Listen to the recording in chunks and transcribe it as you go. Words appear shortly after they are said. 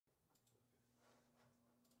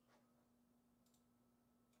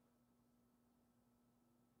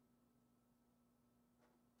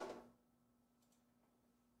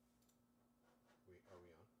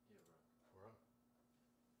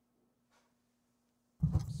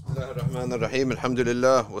الله الرحمن الرحيم الحمد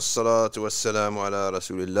لله والصلاة والسلام على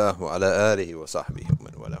رسول الله وعلى آله وصحبه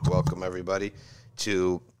ومن والاه. Welcome everybody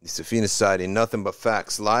to the Safina Society Nothing But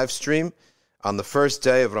Facts live stream on the first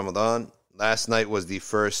day of Ramadan. Last night was the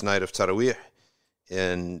first night of Taraweeh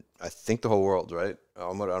in, I think, the whole world, right?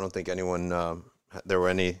 I don't think anyone, there were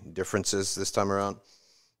any differences this time around.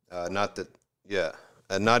 Not that, yeah,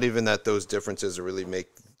 and not even that those differences really make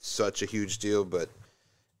such a huge deal, but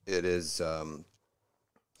it is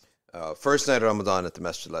first night of Ramadan at the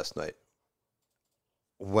masjid last night.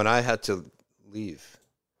 When I had to leave,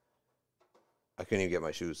 I couldn't even get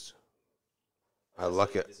my shoes. I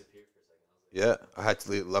lucky. Yeah, I had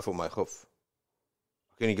to leave, left with my khuf.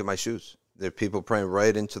 I couldn't get my shoes. There are people praying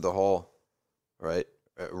right into the hall, right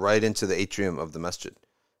into the atrium of the masjid.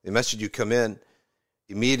 The masjid, you come in,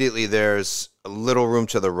 immediately there's a little room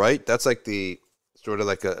to the right. That's like the sort of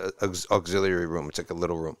like a auxiliary room. It's like a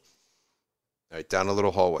little room. All right, down a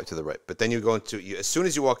little hallway to the right. But then you go into, as soon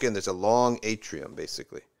as you walk in, there's a long atrium,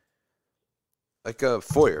 basically. Like a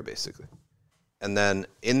foyer, basically. And then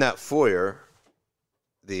in that foyer,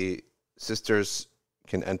 the sisters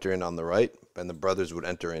can enter in on the right, and the brothers would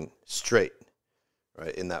enter in straight,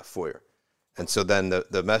 right, in that foyer. And so then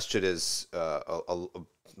the masjid is a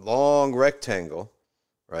long rectangle,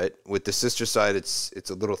 right? With the sister side, it's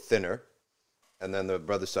a little thinner. And then the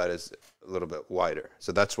brother side is a little bit wider.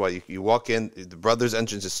 So that's why you walk in, the brother's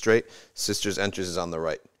entrance is straight, sister's entrance is on the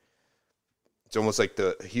right. It's almost like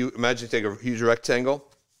imagine you take a huge rectangle,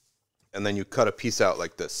 and then you cut a piece out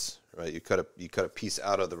like this, right? You cut a piece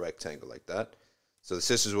out of the rectangle like that. So the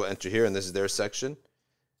sisters will enter here, and this is their section.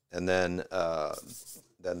 And then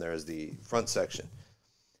there's the front section.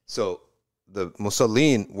 So the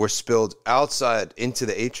musallin were spilled outside into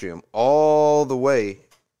the atrium all the way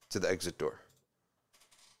to the exit door.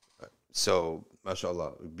 So,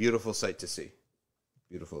 mashallah, beautiful sight to see.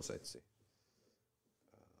 Beautiful sight to see.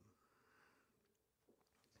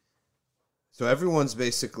 So everyone's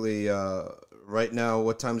basically right now.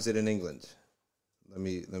 What time is it in England? Let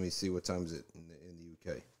me see what time is it in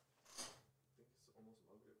the UK.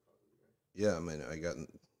 Yeah, I mean,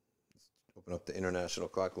 open up the international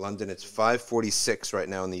clock. London, it's 5:46 right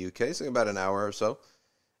now in the UK. It's like about an hour or so,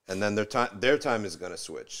 and then their time is going to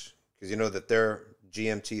switch because you know that their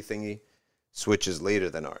GMT thingy switches later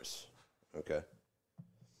than ours. Okay.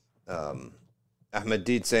 Ahmed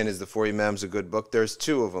Deed saying, is the Four Imams a good book? There's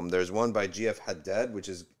two of them. There's one by G.F. Haddad, which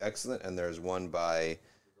is excellent, and there's one by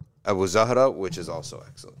Abu Zahra, which is also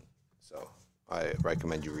excellent. So I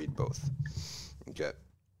recommend you read both. Okay.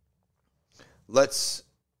 Let's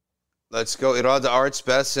go. Irada Arts,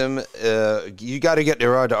 Basim. You got to get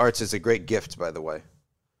Irada Arts. It's a great gift, by the way.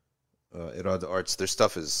 Irada Arts, their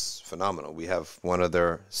stuff is phenomenal. We have one of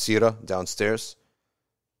their sira downstairs.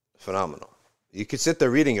 Phenomenal. You could sit there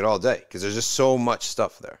reading it all day because there's just so much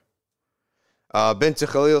stuff there. Bint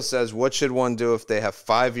Khalil says, what should one do if they have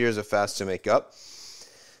 5 years of fast to make up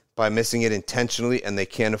by missing it intentionally and they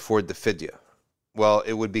can't afford the fidya? Well,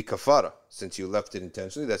 it would be kafara since you left it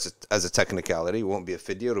intentionally. That's as a technicality. It won't be a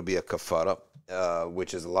fidya. It'll be a kafara,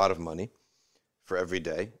 which is a lot of money for every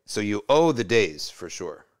day. So you owe the days for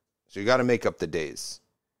sure. So you got to make up the days.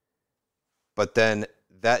 But then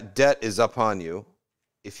that debt is upon you.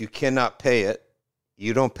 If you cannot pay it,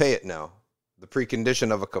 you don't pay it now. The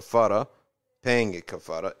precondition of a kafara, paying a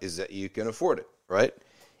kafara, is that you can afford it, right?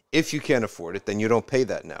 If you can't afford it, then you don't pay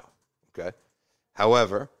that now, okay?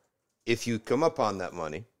 However, if you come upon that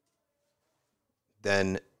money,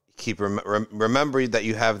 then remember that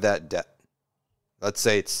you have that debt. Let's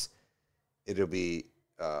say it'll be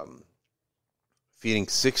feeding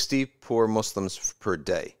 60 poor Muslims per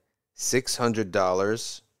day.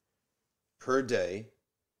 $600 per day.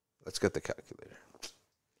 Let's get the calculator.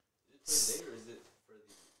 Is it per day or is it for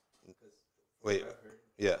the... Wait,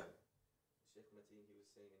 yeah. Sheikh Mateen, he was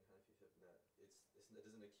saying in Hanafi fiqh that it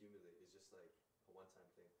doesn't accumulate. It's just like a one-time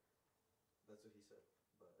thing. That's what he said.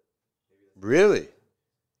 But maybe that's Really?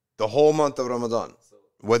 The whole month of Ramadan? so,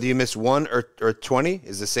 Whether you miss 1 or 20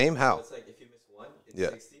 is the same? so How? it's like if you miss one, it's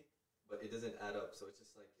Yeah. 60, but it doesn't add up. So it's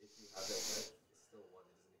just like if you have that debt, it's still one.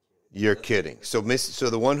 It doesn't accumulate. You're That's kidding. So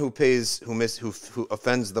the one who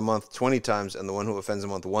offends the month 20 times and the one who offends the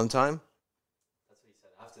month one time, That's what he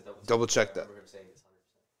said. I have to double check I that. remember him saying it's 100%.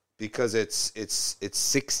 because it's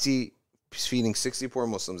 60, feeding 60 poor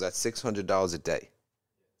Muslims. That's $600 a day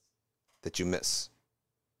that you miss.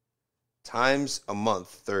 Times a month,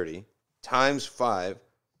 30. Times 5.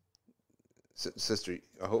 Sister,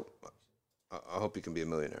 I hope you can be a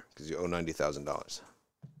millionaire because you owe $90,000.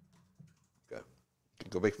 Okay,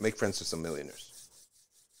 go make friends with some millionaires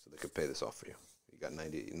so they could pay this off for you. You got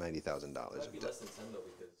 $90,000 That'd of be debt. less than 10 though,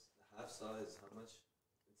 because half saw is how much?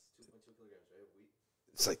 It's 2.2 kilograms, right? Wheat.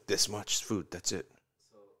 It's like this much food. That's it.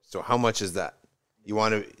 So So how much is that? You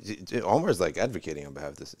want to? Omar's like advocating on behalf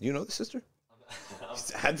of this. You know the sister?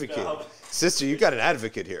 He's advocating. Sister, you got an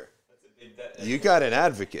advocate here. that's a big bet. You got an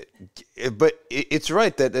advocate. But it's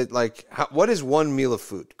right that like, what does one meal of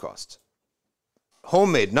food cost?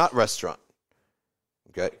 Homemade, not restaurant.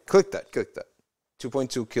 Okay, click that.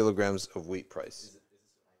 2.2 kilograms of wheat price.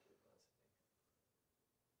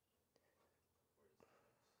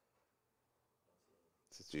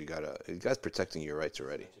 Sister, you guys protecting your rights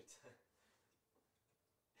already.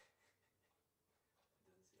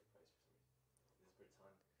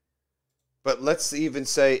 But let's even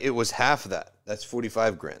say it was half that. That's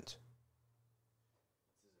 45 grand.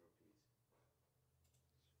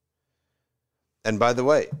 And by the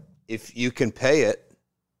way, if you can pay it,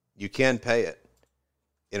 you can pay it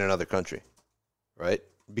in another country, right?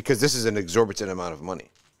 Because this is an exorbitant amount of money,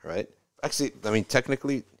 right? Actually, I mean,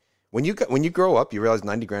 technically, when you grow up, you realize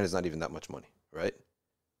 90 grand is not even that much money, right?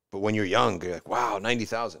 But when you're young, you're like, wow,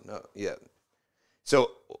 90,000. No, yeah.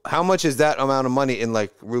 So how much is that amount of money in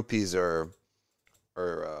like rupees or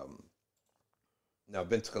now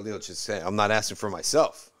Bint Khalil just saying, I'm not asking for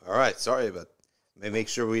myself. All right, sorry, but make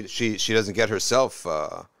sure she doesn't get herself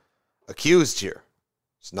accused here.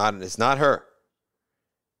 It's not her.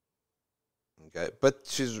 Okay, but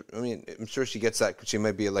I'm sure she gets that. She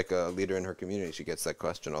might be like a leader in her community. She gets that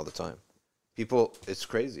question all the time. People, it's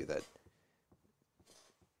crazy that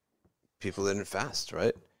people didn't fast,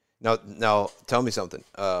 right? Now, tell me something.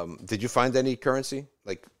 Did you find any currency?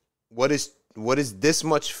 Like, what is this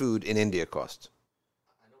much food in India cost?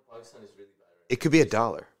 I know Pakistan is really bad right now. It could be $1.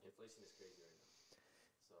 Inflation is crazy right now.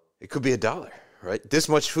 So It could be $1, right? This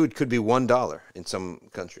much food could be $1 in some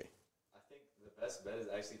country. I think the best bet is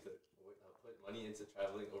actually to put money into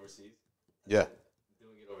traveling overseas. Yeah.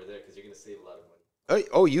 Doing it over there because you're gonna save a lot of money.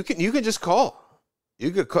 Oh, you can just call.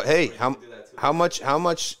 You could call. Hey, how much?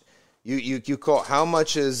 You call. How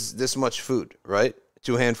much is this much food? Right,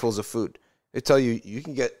 2 handfuls of food. They tell you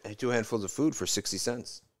can get 2 handfuls of food for 60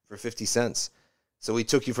 cents, for 50 cents. So we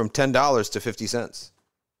took you from $10 to 50 cents,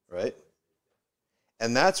 right?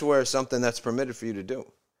 And that's where something that's permitted for you to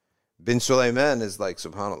do. Bin Sulaiman is like,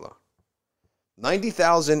 subhanAllah.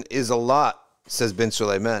 90,000 is a lot, says Bin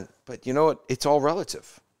Sulaiman. But you know what? It's all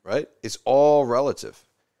relative, right? It's all relative.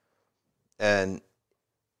 And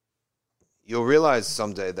you'll realize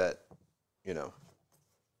someday that,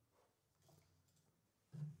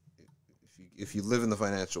 if you live in the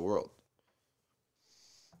financial world,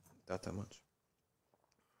 not that much.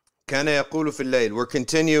 كان يقول في الليل. We'll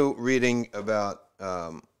continue reading about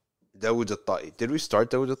Dawud al-Ta'i. Did we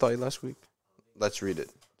start Dawud al-Ta'i last week? Let's read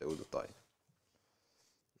it. Dawud al-Ta'i.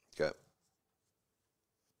 Okay.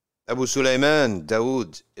 Abu Sulaiman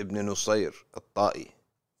Dawud ibn Nusayr al-Ta'i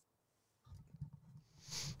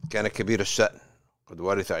كان كبير الشأن قد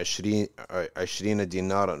ورث 20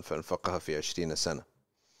 دينارا فانفقها في 20 سنة.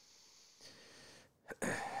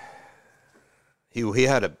 He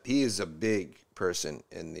is a big person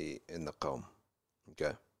in the qawm.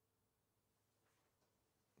 Okay.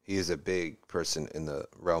 He is a big person in the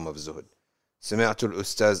realm of zuhud. سمعت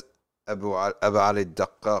الأستاذ أبا علي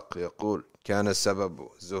الدقاق يقول كان سبب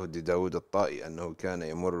زهد داود الطائي أنه كان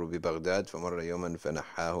يمر ببغداد فمر يوما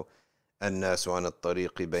فنحاه الناس عن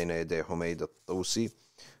الطريق بين يدي حميد الطوسي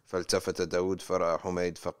فالتفت داود فرأى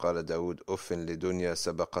حميد فقال داود أف لدنيا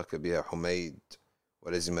سبقك بها حميد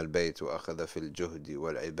ولزم البيت وأخذ في الجهد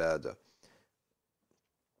والعبادة.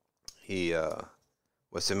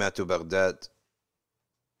 وسمعت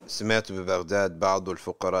ببغداد بعض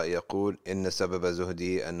الفقراء يقول إن سبب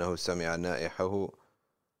زهده أنه سمع نائحه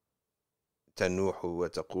تنوح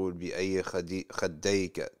وتقول بأي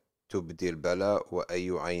خديك تبدي البلاء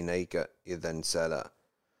وأي عينيك إذا انسلا.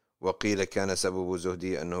 وقيل كان سبب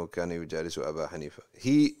زهده أنه كان يجالس أبا حنيفة.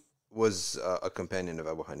 He was a companion of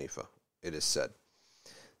Abu Hanifa, it is said.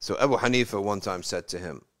 So Abu Hanifa one time said to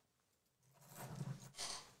him,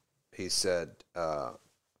 he said, the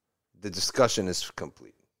discussion is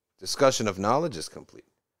complete. Discussion of knowledge is complete.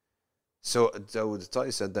 So Dawud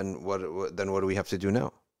al-Ta'i said, then what do we have to do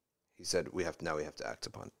now? He said, we have to act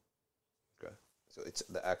upon it. Okay. So it's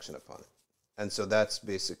the action upon it. And so that's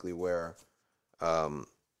basically where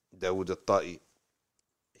Dawud al-Ta'i,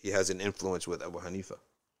 he has an influence with Abu Hanifa.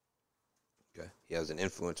 Okay. He has an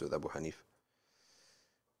influence with Abu Hanifa.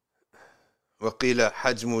 وقيل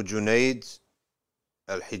حجم جنيد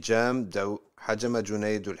الحجام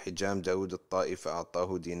داود الطائي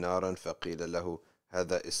فأعطاه دينارا فقيل له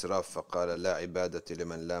هذا إسراف فقال لا عبادة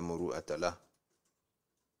لمن لا مروءة له.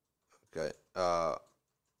 Okay.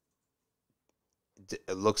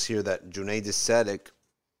 it looks here that Junayd as-Sadiq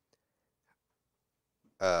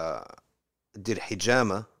did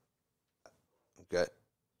hijama, okay,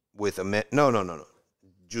 with a man. No.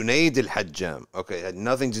 Junayd al-Hajjam. Okay, it had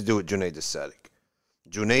nothing to do with Junayd as-Sadiq.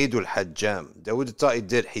 Junayd al-Hajjam. Dawud al-Ta'i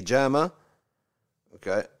did hijama,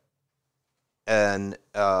 okay, and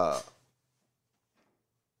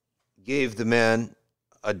gave the man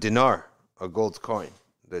a dinar, a gold coin.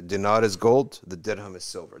 The dinar is gold, the dirham is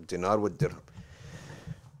silver. Dinar with dirham.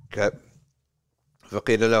 Okay.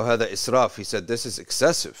 فقيل له هذا إسراف. He said, this is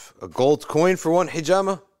excessive. A gold coin for one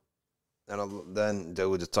hijama? And then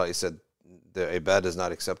Dawud al-Ta'i said, the ibadah is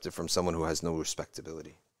not accepted from someone who has no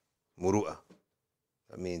respectability. Muru'ah.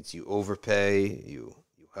 That means you overpay, you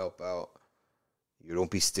help out, you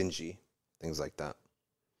don't be stingy, things like that.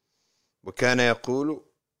 وكان يقول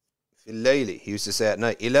في الليل. He used to say at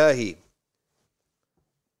night, إلهي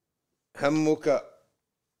همك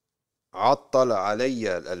عطل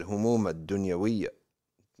علي الهموم الدنيوية.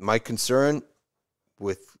 My concern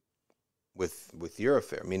with your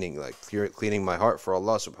affair, meaning like cleaning my heart for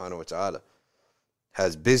Allah subhanahu wa ta'ala,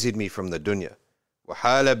 has busied me from the dunya.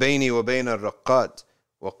 وحال بيني وبين الرقاد.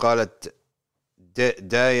 وقالت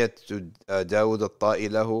داية داود الطائي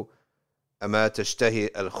له أما تشتهي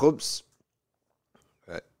الخبز.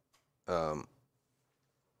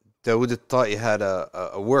 Dawud al-Ta'i had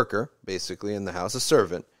a worker basically in the house, a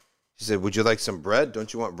servant. She said, would you like some bread?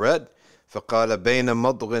 Don't you want bread? فقال بين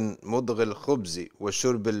مضغ الخبز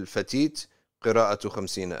وشرب الفتيت قراءة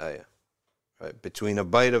 50 آية. Right? Between a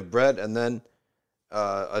bite of bread and then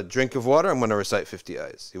a drink of water, I'm going to recite 50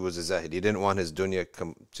 ayahs. He was a zahid. He didn't want his dunya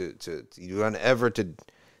he didn't want ever to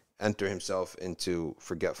enter himself into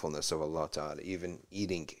forgetfulness of Allah Ta'ala, even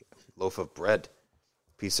eating a loaf of bread,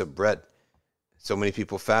 piece of bread. So many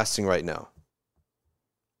people fasting right now.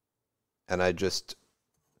 And I just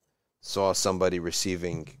saw somebody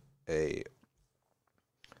receiving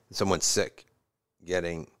someone sick,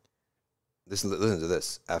 getting, listen to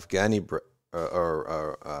this, Afghani bread,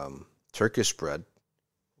 or Turkish bread,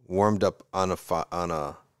 warmed up on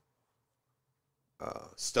a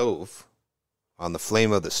stove, on the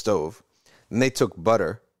flame of the stove. And they took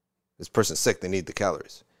butter. This person's sick, they need the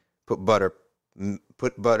calories. Put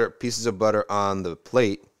butter, pieces of butter on the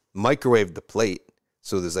plate, microwaved the plate,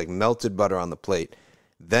 so there's like melted butter on the plate.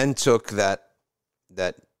 Then took that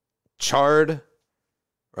charred,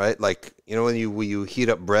 right? Like, you know when you heat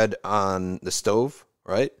up bread on the stove,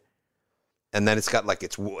 right? And then it's got like,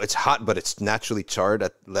 it's hot, but it's naturally charred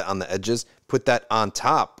on the edges. Put that on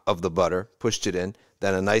top of the butter, pushed it in,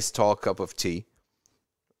 then a nice tall cup of tea,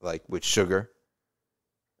 like with sugar,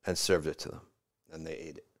 and served it to them. And they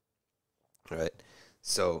ate it. Right?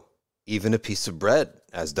 So even a piece of bread,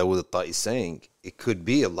 as Dawud al-Ta'i is saying, it could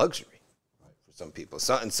be a luxury, right, for some people.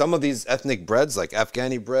 And some of these ethnic breads, like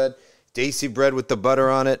Afghani bread, desi bread with the butter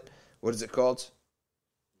on it, what is it called?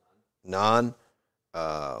 Naan.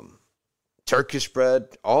 Turkish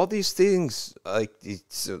bread, all these things, like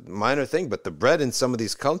it's a minor thing, but the bread in some of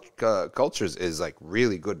these cultures is like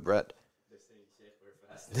really good bread.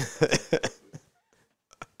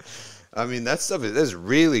 I mean, that stuff is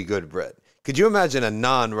really good bread. Could you imagine a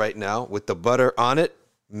naan right now with the butter on it,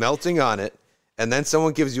 melting on it, and then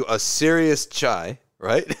someone gives you a serious chai,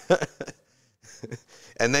 right?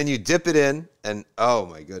 And then you dip it in, and oh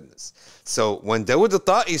my goodness. So when Dawud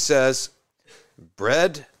al-Ta'i says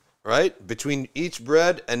bread, right, between each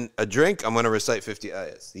bread and a drink, I'm going to recite 50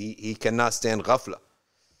 ayahs. He cannot stand ghafla.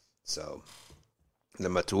 So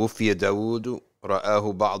لما توفي داود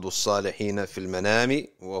رآه بعض الصالحين في المنام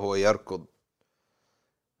وهو يركض.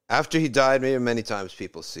 After he died, maybe many times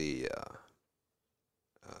people see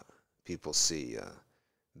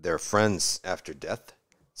their friends after death.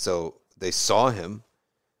 So they saw him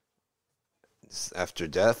after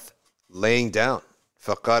death laying down.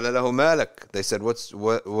 فقال له مالك. They said,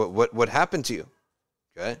 what happened to you?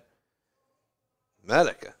 Okay,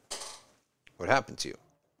 مالك. What happened to you?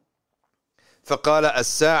 فقال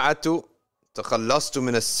الساعة تخلصت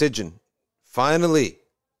من السجن. Finally,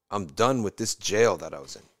 I'm done with this jail that I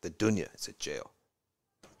was in. The dunya is a jail.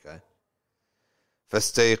 Okay.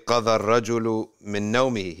 فاستيقظ الرجل من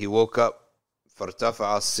نومه. He woke up.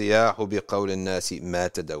 فارتفع الصياح بقول الناس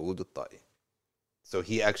مات داود الطائي. So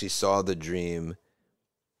he actually saw the dream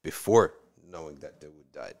before knowing that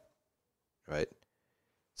Dawud died. Right?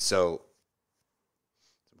 So,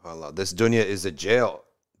 subhanAllah, this dunya is a jail.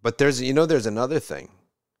 But there's another thing.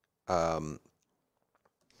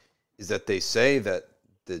 Is that they say that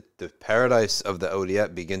the paradise of the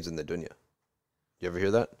awliya begins in the dunya. You ever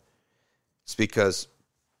hear that? It's because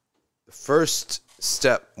the first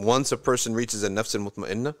step, once a person reaches a nafs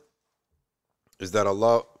al-mutma'inna, is that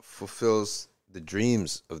Allah fulfills the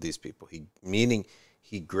dreams of these people. Meaning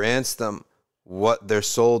He grants them what their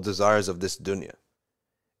soul desires of this dunya.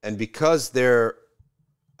 And because they're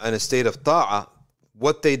in a state of ta'ah,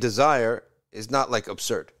 what they desire is not like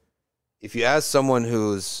absurd. If you ask someone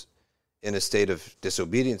who's in a state of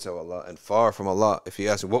disobedience of Allah and far from Allah, if you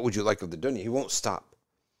ask him, what would you like of the dunya? He won't stop.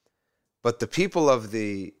 But the people of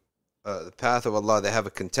the path of Allah, they have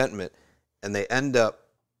a contentment, and they end up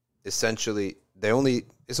essentially,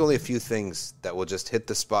 it's only a few things that will just hit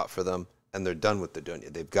the spot for them, and they're done with the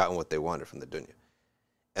dunya. They've gotten what they wanted from the dunya.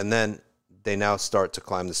 And then they now start to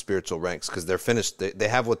climb the spiritual ranks because they're finished. They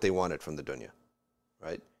have what they wanted from the dunya,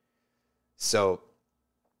 right? So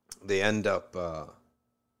they end up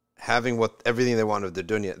having everything they want of the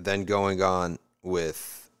dunya, then going on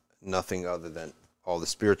with nothing other than all the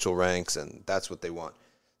spiritual ranks, and that's what they want.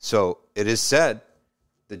 So it is said,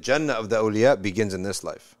 the Jannah of the awliya begins in this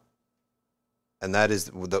life. And that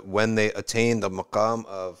is when they attain the maqam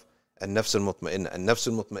of an-nafs al-mutma'inna. An-nafs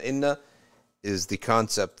al-mutma'inna is the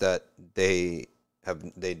concept that they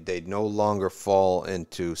no longer fall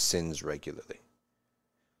into sins regularly.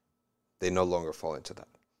 They no longer fall into that.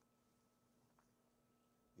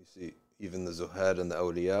 You see, even the zuhad and the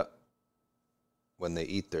awliya, when they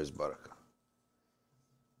eat, there's barakah.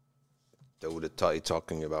 Dawud al-Ta'i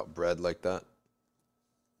talking about bread like that.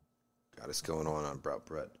 Got us going on about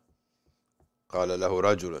bread. قال له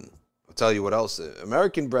رجل. I'll tell you what else.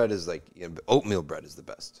 American bread is like, oatmeal bread is the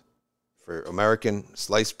best. For American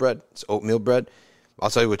sliced bread, it's oatmeal bread. I'll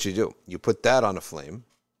tell you what you do. You put that on a flame.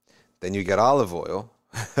 Then you get olive oil.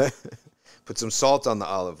 Put some salt on the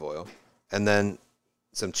olive oil. And then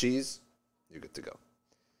some cheese. You're good to go.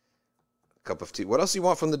 A cup of tea. What else do you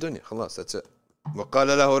want from the dunya? Khalas, that's it. وقال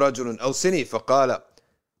له رجل أوصني فقال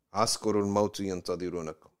عسكر الموت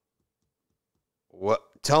ينتظرونكم.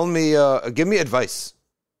 Tell me, give me advice.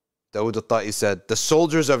 Dawud al-Ta'i said, the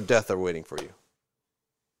soldiers of death are waiting for you.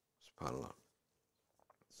 SubhanAllah.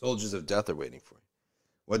 Soldiers of death are waiting for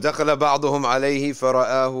you. وَدَخَلَ بَعْضُهُمْ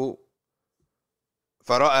عَلَيْهِ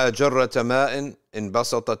فرأى جرة ماء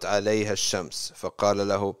انبسطت عليها الشمس فقال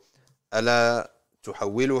له ألا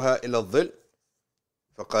تحولها إلى الظل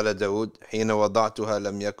فقال داود حين وضعتها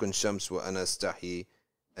لم يكن شمس وأنا استحي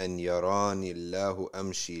أن يراني الله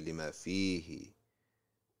أمشي لما فيه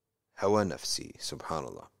هوى نفسي.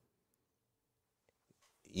 SubhanAllah.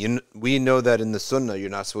 We know that in the Sunnah you're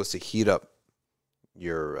not supposed to heat up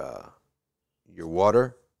your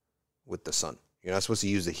water with the sun. You're not supposed to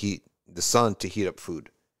use the sun to heat up food.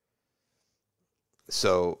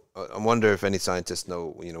 So I wonder if any scientists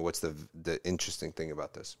know, what's the interesting thing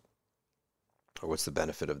about this, or what's the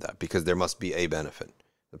benefit of that? Because there must be a benefit.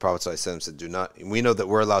 The Prophet ﷺ said, "Do not." We know that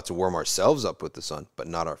we're allowed to warm ourselves up with the sun, but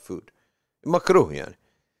not our food. Makruh, yani.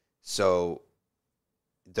 So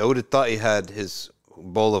Dawud al-Ta'i had his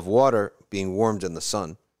bowl of water being warmed in the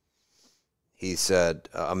sun. He said,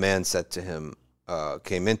 a man said to him,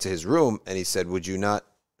 came into his room, and he said, would you not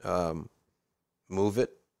move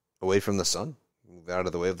it away from the sun? Move it out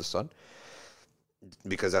of the way of the sun?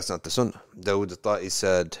 Because that's not the sunnah. Dawud al-Ta'i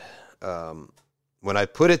said, when I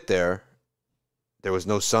put it there, there was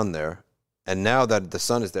no sun there. And now that the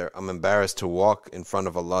sun is there, I'm embarrassed to walk in front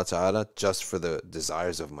of Allah Ta'ala just for the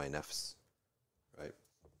desires of my nafs. Right?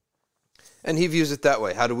 And he views it that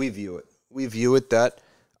way. How do we view it? We view it that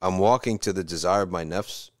I'm walking to the desire of my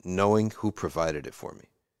nafs, knowing who provided it for me,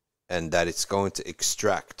 and that it's going to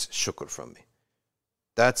extract shukr from me.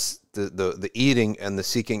 That's the eating and the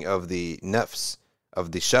seeking of the nafs,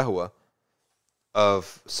 of the shahwa,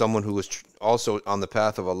 of someone who is also on the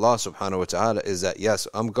path of Allah subhanahu wa ta'ala, is that, yes,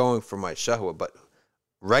 I'm going for my shahwa, but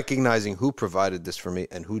recognizing who provided this for me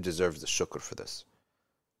and who deserves the shukr for this.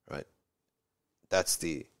 Right? That's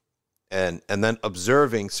and then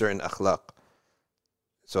observing certain akhlaq.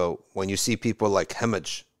 So when you see people like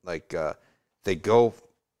hemaj, like they go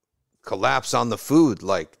collapse on the food,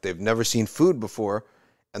 like they've never seen food before,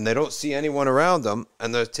 and they don't see anyone around them,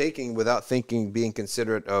 and they're taking without thinking, being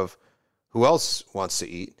considerate of who else wants to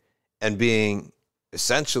eat, and being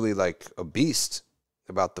essentially like a beast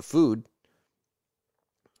about the food.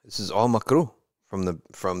 This is all makruh from the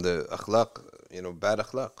akhlaq, bad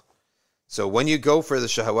akhlaq. So when you go for the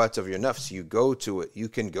shahawat of your nafs, you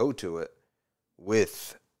can go to it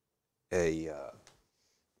with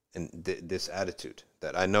this attitude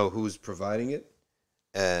that I know who's providing it,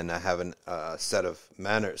 and I have a set of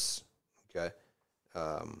manners, okay,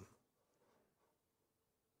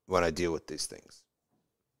 when I deal with these things.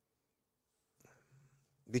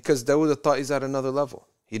 Because Dawud al-Ta'i is at another level.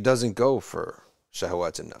 He doesn't go for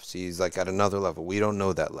shahawat and nafs. He's like at another level. We don't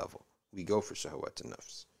know that level. We go for shahawat and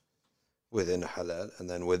nafs. within halal, and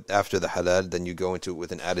then after the halal, then you go into it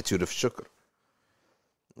with an attitude of shukr.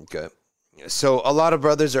 Okay. So a lot of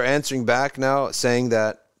brothers are answering back now, saying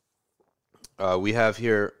that we have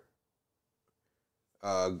here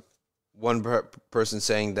one person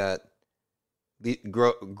saying that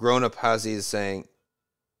grown-up Hazi is saying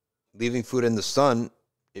leaving food in the sun,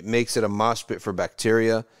 it makes it a mosh pit for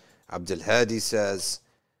bacteria. Abdul Hadi says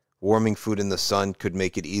warming food in the sun could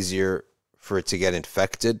make it easier for it to get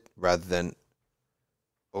infected rather than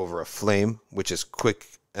over a flame, which is quick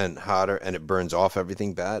and hotter and it burns off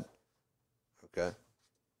everything bad. Okay.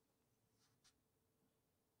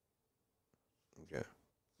 Okay.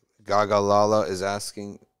 Gaga Lala is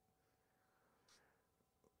asking.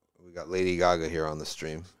 We got Lady Gaga here on the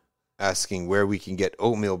stream asking where we can get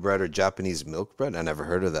oatmeal bread or Japanese milk bread. I never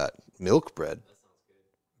heard of that. Milk bread. That sounds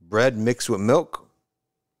good. Bread mixed with milk,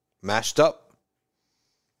 mashed up.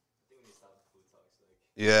 I think we need to stop the food talks.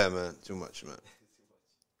 Yeah, man. Too much, man.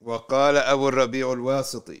 Too much. وقال أبو الربيع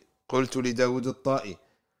الواسطي قلت لداود الطائي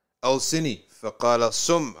أوصني فقال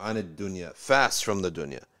صم عن الدنيا, fast from the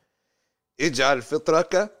dunya. اجعل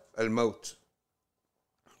فطرك الموت.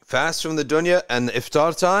 Fast from the dunya, and the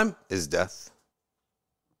iftar time is death.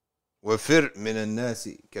 وفر من الناس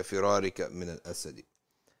كفرارك من الأسد.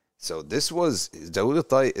 So this was, Dawood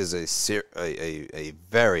al-Tai is a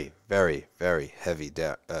very, very, very heavy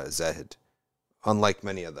zahid, unlike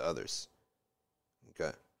many of the others.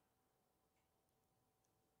 Okay.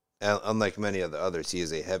 And unlike many of the others, he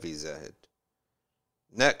is a heavy zahid.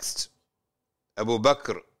 Next, Abu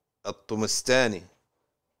Bakr al-Tumastani.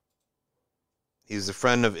 He's a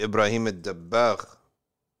friend of Ibrahim al-Dabbagh.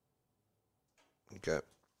 Okay.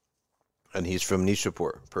 And he's from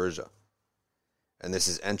Nishapur, Persia. And this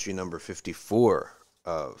is entry number 54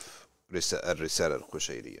 of Al-Risala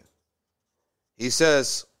al-Qushayriya. He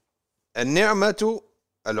says, النعمة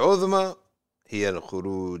العظمى هي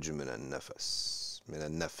الخروج من النفس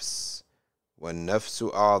والنفس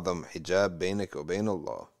أعظم حجاب بينك وبين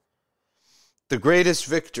الله. The greatest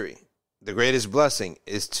victory, the greatest blessing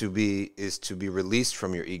is to be released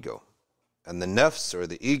from your ego. And the nafs, or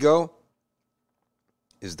the ego,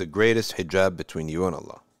 is the greatest hijab between you and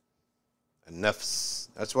Allah. And nafs.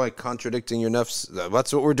 That's why contradicting your nafs,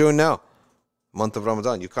 that's what we're doing now. Month of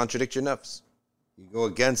Ramadan, you contradict your nafs. You go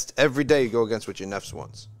against, every day you go against what your nafs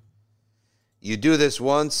wants. You do this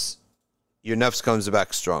once, your nafs comes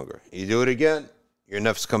back stronger. You do it again, your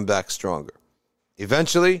nafs come back stronger.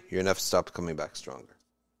 Eventually, your nafs stops coming back stronger.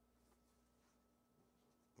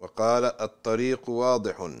 وَقَالَ الطَّرِيقُ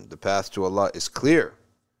وَاضِحٌ. The path to Allah is clear.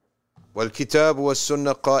 وَالْكِتَابُ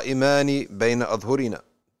وَالسُّنَّةُ قَائِمَانِ بَيْنَ أَظْهُرِنَا.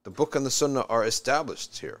 The book and the sunnah are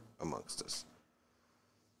established here amongst us.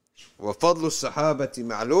 وَفَضْلُ الصَّحَابَةِ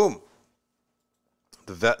مَعْلُومٌ.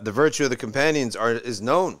 The virtue of the companions is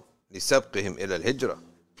known. لِسَبْقِهِمْ إِلَى الْهِجْرَةِ.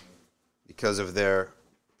 Because of their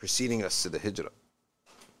preceding us to the hijrah.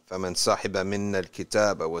 فَمَنْ صَحِبَ مِنَّا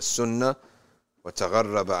الْكِتَابَ وَالسُّنَّةِ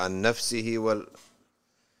وَتَغَرَّبَ عَنْ نَفْسِهِ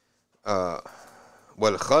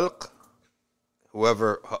وَالْخَلْقِ.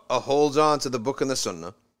 Whoever holds on to the book and the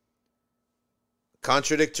sunnah,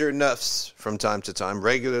 contradict your nafs from time to time,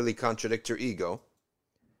 regularly contradict your ego,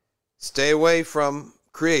 stay away from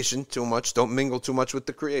creation too much, don't mingle too much with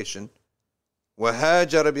the creation.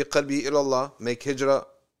 وَهَاجَرَ بِقَلْبِهِ إِلَى اللَّهِ. Make hijrah,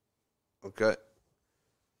 okay,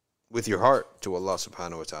 with your heart to Allah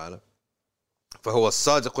subhanahu wa ta'ala. فَهُوَ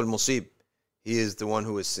الصَّادِقُ الْمُصِيبُ. He is the one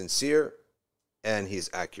who is sincere and he's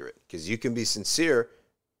accurate. Because you can be sincere,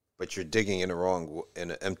 but you're digging in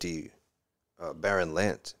an empty, barren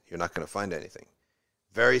land. You're not going to find anything.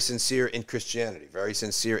 Very sincere in Christianity, very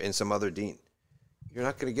sincere in some other deen. You're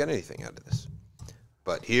not going to get anything out of this.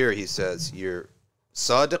 But here he says, you're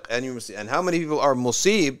sadiq and you're musib. And how many people are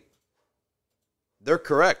musib? They're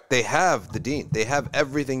correct. They have the deen. They have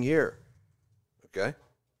everything here. Okay?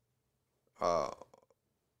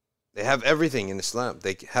 They have everything in Islam.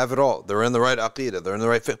 They have it all. They're in the right aqidah. They're in the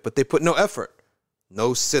right fiqh. But they put no effort.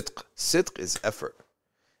 No sidq. Sidq is effort.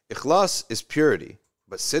 Ikhlas is purity.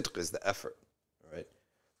 But sidq is the effort. Right?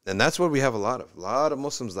 And that's what we have a lot of. A lot of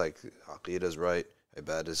Muslims like, aqidah is right.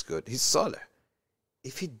 Ibadah is good. He's salih.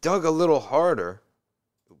 If he dug a little harder,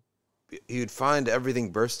 you'd find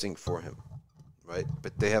everything bursting for him, right?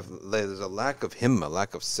 But there's a lack of himma,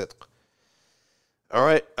 lack of sidq. All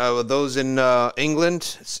right, those in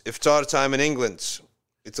England, it's iftar time in England.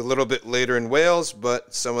 It's a little bit later in Wales,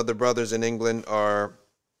 but some of the brothers in England are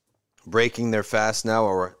breaking their fast now,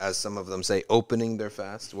 or as some of them say, opening their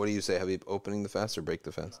fast. What do you say, Habib? Opening the fast or break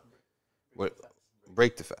the fast?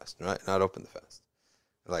 Break the fast, right? Not open the fast.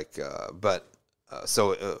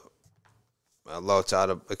 So Allah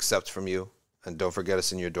Ta'ala accepts from you And don't forget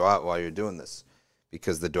us in your dua while you're doing this.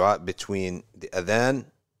 Because the dua between the adhan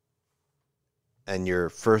and your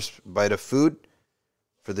first bite of food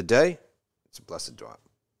for the day, it's a blessed dua.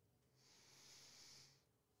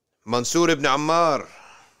 Mansur ibn Ammar.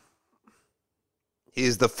 He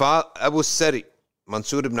is the Abu Sari.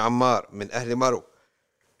 Mansur ibn Ammar min Ahli Maru.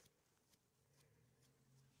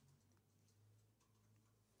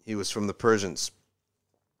 He was from the Persians.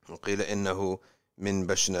 وقيل إنه من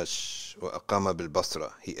بشنش وأقام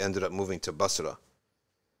بالبصرة. He ended up moving to Basra.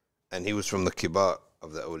 And he was from the Kibar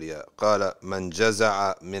of the awliya. قال من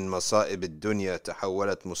جزع من مصائب الدنيا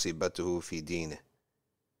تحولت مصيبته في دينه.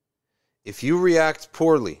 If you react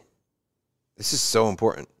poorly, this is so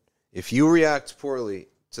important. If you react poorly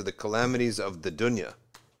to the calamities of the dunya,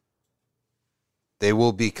 they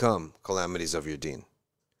will become calamities of your deen.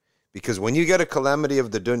 Because when you get a calamity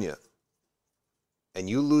of the dunya and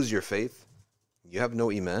you lose your faith, you have no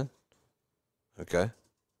iman, okay?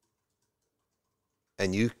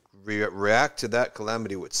 And you react to that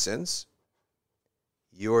calamity with sins,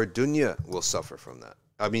 your dunya will suffer from that.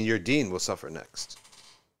 I mean, your deen will suffer next.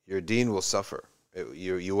 Your deen will suffer.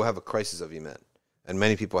 You will have a crisis of iman. And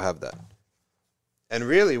many people have that. And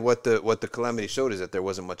really what the calamity showed is that there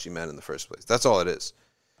wasn't much iman in the first place. That's all it is.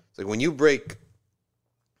 It's like when you break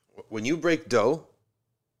dough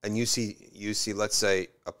and you see let's say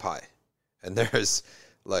a pie, and there's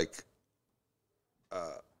like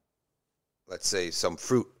let's say some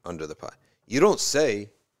fruit under the pie. You don't say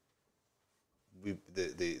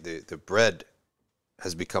the bread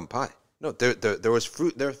has become pie. No, there was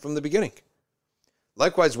fruit there from the beginning.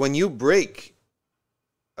 Likewise, when you break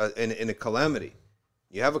in a calamity,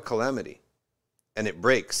 you have a calamity and it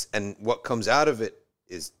breaks, and what comes out of it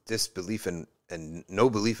is disbelief and no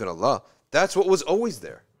belief in Allah. That's what was always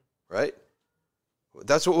there, right?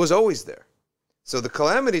 That's what was always there. So the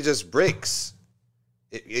calamity just breaks.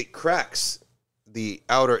 It cracks the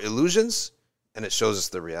outer illusions and it shows us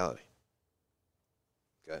the reality.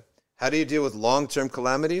 Okay? How do you deal with long-term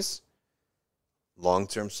calamities?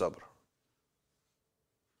 Long-term sabr.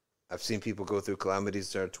 I've seen people go through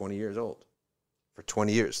calamities that are 20 years old. For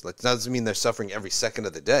 20 years. That doesn't mean they're suffering every second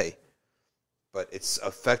of the day, but it's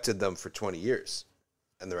affected them for 20 years.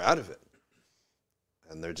 And they're out of it.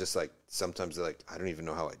 And they're just like, sometimes they're like, I don't even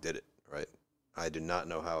know how I did it, right? I do not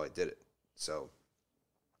know how I did it. So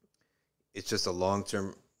it's just a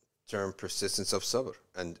long-term persistence of sabr.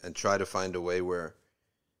 And try to find a way where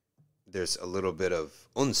there's a little bit of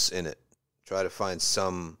uns in it. Try to find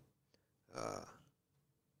some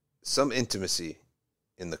intimacy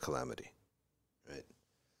in the calamity, right?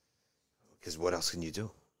 Because what else can you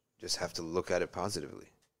do? Just have to look at it positively,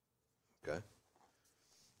 okay?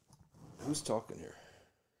 Who's talking here?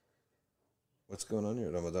 What's going on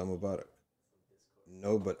here? Ramadan Mubarak.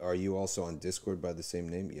 No, but are you also on Discord by the same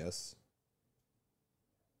name? Yes.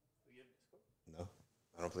 No,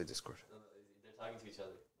 I don't play Discord. No, they're talking to each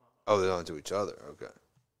other. Oh, they're talking to each other. Okay.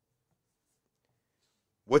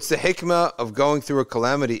 What's the hikmah of going through a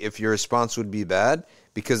calamity if your response would be bad?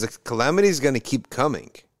 Because the calamity is going to keep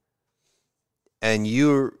coming. And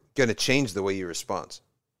you're going to change the way you respond.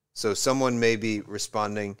 So someone may be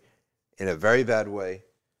responding in a very bad way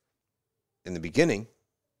in the beginning,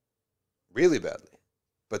 really badly.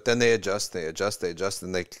 But then they adjust,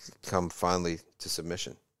 and they come finally to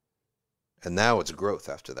submission. And now it's growth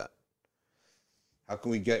after that. How can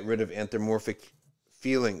we get rid of anthropomorphic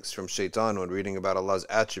feelings from shaitan when reading about Allah's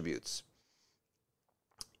attributes?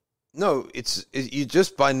 No, you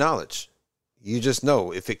just by knowledge. You just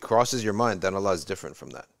know if it crosses your mind, then Allah is different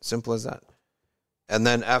from that. Simple as that. And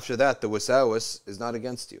then after that, the wasawas is not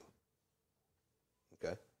against you.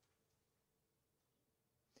 Okay.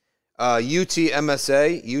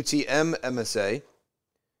 UTMSA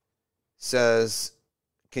says,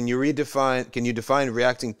 can you define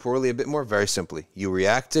reacting poorly a bit more? Very simply. You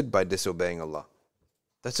reacted by disobeying Allah.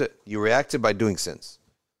 That's it. You reacted by doing sins.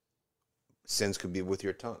 Sins could be with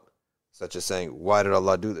your tongue, such as saying, why did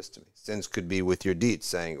Allah do this to me? Sins could be with your deeds,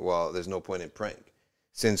 saying, well, there's no point in praying.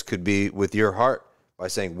 Sins could be with your heart by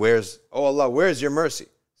saying, oh Allah, where's your mercy?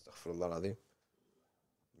 Astaghfirullah.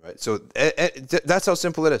 Right? So that's how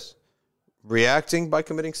simple it is. Reacting by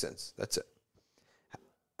committing sins. That's it.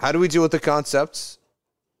 How do we deal with the concepts?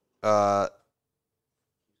 Let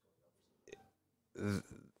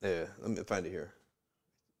me find it here.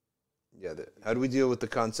 Yeah, how do we deal with the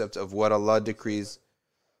concept of what Allah decrees?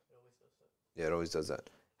 Yeah, it always does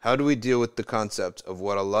that. How do we deal with the concept of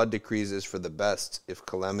what Allah decrees is for the best if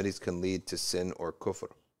calamities can lead to sin or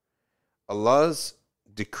kufr? Allah's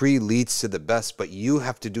decree leads to the best, but you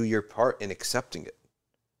have to do your part in accepting it.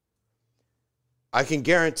 I can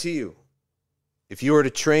guarantee you If you were to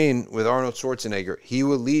train with Arnold Schwarzenegger, he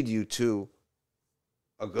will lead you to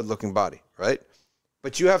a good-looking body, right?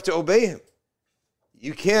 But you have to obey him.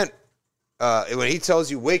 You can't, when he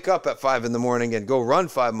tells you, wake up at 5 in the morning and go run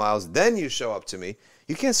 5 miles, then you show up to me,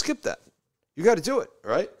 you can't skip that. You got to do it,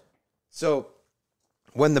 right? So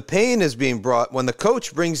when the pain is being brought, when the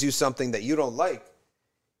coach brings you something that you don't like,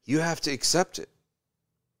 you have to accept it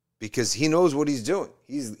because he knows what he's doing.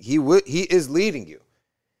 He is leading you.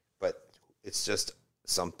 But it's just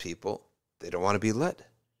some people, they don't want to be led.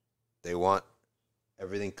 They want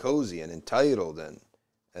everything cozy and entitled, and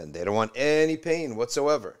they don't want any pain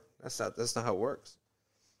whatsoever. That's not how it works.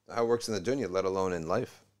 Not how it works in the dunya, let alone in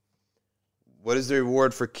life. What is the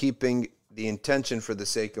reward for keeping the intention for the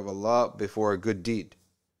sake of Allah before a good deed?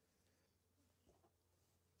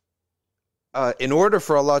 In order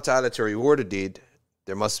for Allah Ta'ala to reward a deed,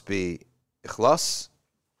 there must be ikhlas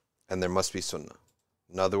and there must be sunnah.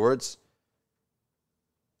 In other words,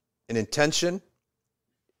 an intention,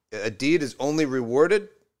 a deed is only rewarded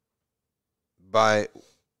by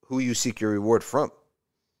who you seek your reward from.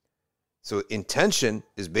 So intention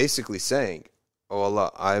is basically saying, oh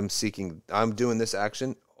Allah, I'm doing this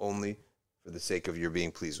action only for the sake of your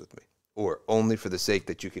being pleased with me, or only for the sake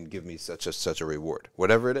that you can give me such a reward,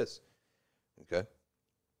 whatever it is. Okay?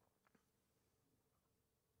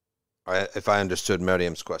 If I understood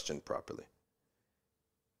Maryam's question properly.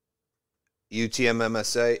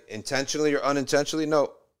 UTMMSA, intentionally or unintentionally?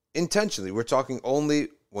 No, intentionally. We're talking only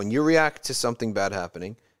when you react to something bad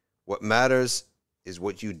happening. What matters is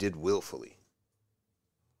what you did willfully.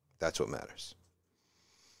 That's what matters.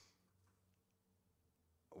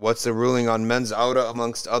 What's the ruling on men's awrah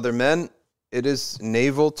amongst other men? It is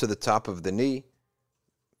navel to the top of the knee.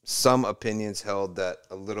 Some opinions held that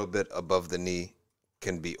a little bit above the knee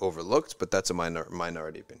can be overlooked, but that's a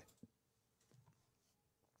minority opinion.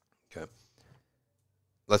 Okay.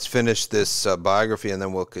 Let's finish this biography and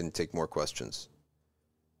then we can take more questions.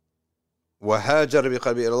 That's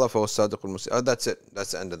it.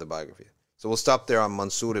 That's the end of the biography. So we'll stop there on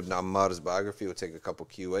Mansur ibn Ammar's biography. We'll take a couple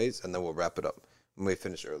QAs and then we'll wrap it up. We may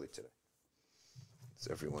finish early today.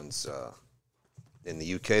 So everyone's in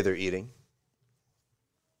the UK, they're eating.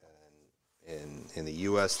 And in the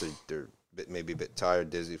US, they're maybe a bit tired,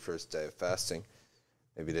 dizzy, first day of fasting.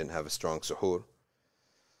 Maybe didn't have a strong suhoor.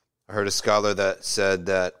 I heard a scholar that said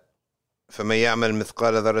that فَمَن يَعْمَلْ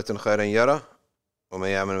مِثْقَالَ ذَرَّةٍ خَيْرًا يَرَهُ وَمَن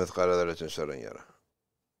يَعْمَلْ مِثْقَالَ ذَرَّةٍ شَرًّا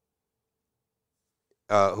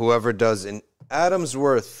يَرَهُ. Whoever does an atom's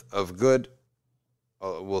worth of good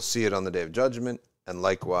will see it on the day of judgment, and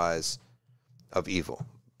likewise of evil.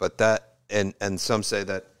 But that, and some say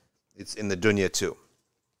that it's in the dunya too.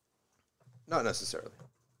 Not necessarily.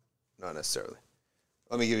 Not necessarily.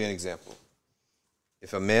 Let me give you an example.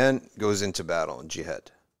 If a man goes into battle in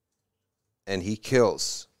jihad and he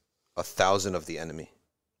kills 1,000 of the enemy,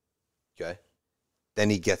 okay, then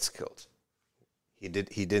he gets killed. He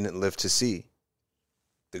didn't live to see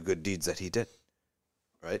the good deeds that he did,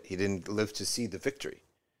 right? He didn't live to see the victory.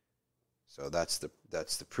 So that's the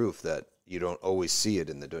proof that you don't always see it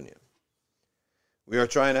in the dunya. We are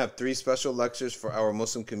trying to have 3 special lectures for our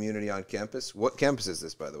Muslim community on campus. What campus is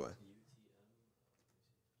this, by the way?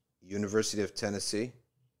 University of Tennessee.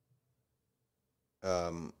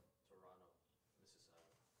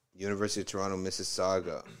 University of Toronto,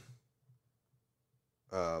 Mississauga.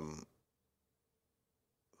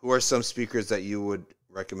 Who are some speakers that you would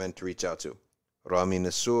recommend to reach out to? Rami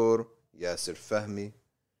Nasur, Yasir Fahmi,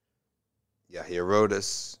 Yahya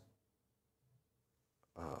Rodas.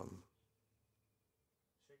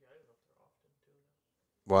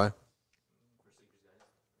 Why?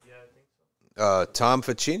 Yeah, I think so. Tom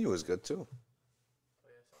Faccini was good too.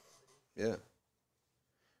 Yeah.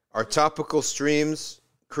 Are topical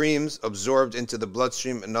creams absorbed into the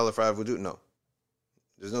bloodstream and nullifier of wudu? No.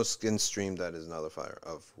 There's no skin stream that is nullifier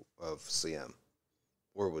of siyam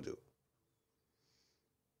or wudu.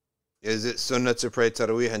 Is it sunnah to pray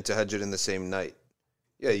tarawih and tahajjud in the same night?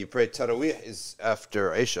 Yeah, you pray tarawih is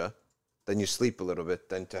after Isha, then you sleep a little bit,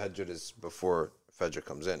 then tahajjud is before Fajr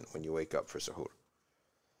comes in, when you wake up for suhoor.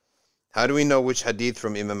 How do we know which hadith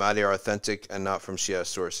from Imam Ali are authentic and not from Shia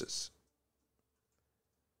sources?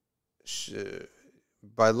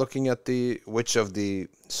 By looking at which of the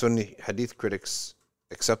Sunni hadith critics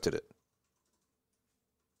accepted it.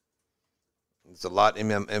 There's a lot.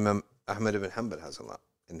 Imam Ahmad ibn Hanbal has a lot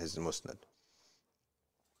in his Musnad.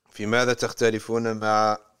 في ماذا تختلفون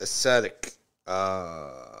مع السالك?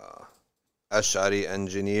 Ash'ari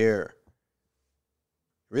engineer.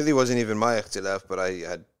 Really wasn't even my ikhtilaf, but I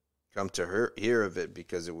had come to hear of it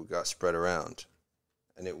because it got spread around.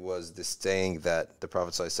 And it was this saying that the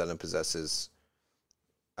Prophet ﷺ possesses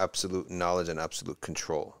absolute knowledge and absolute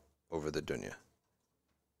control over the dunya.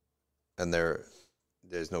 And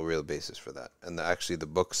there's no real basis for that. And actually the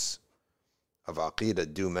books of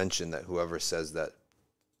Aqidah do mention that whoever says that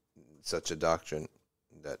such a doctrine,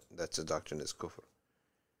 that's a doctrine is kufr.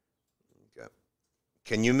 Okay.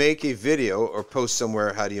 Can you make a video or post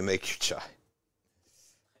somewhere how do you make your chai?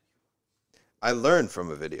 I learned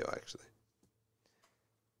from a video, actually.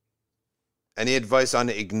 Any advice on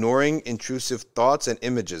ignoring intrusive thoughts and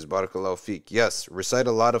images? Barakallahu feek. Yes, recite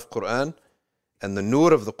a lot of Quran, and the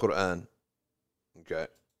nur of the Quran, okay,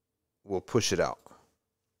 will push it out.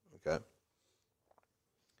 Okay.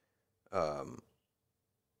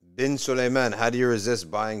 Bin Sulaiman, how do you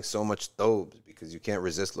resist buying so much thobes? Because you can't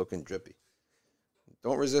resist looking drippy.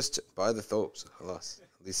 Don't resist it. Buy the thobes. Khalas.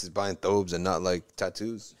 At least he's buying thobes and not like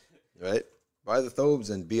tattoos, right? Buy the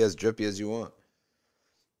thobes and be as drippy as you want.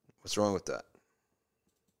 What's wrong with that?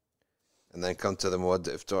 And then come to the Muwadda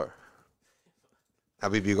Iftar.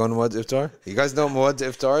 Habib, you going to Muwadda Iftar? You guys know Muwadda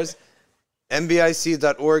Iftar is?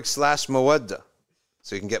 nbic.org/Muwadda.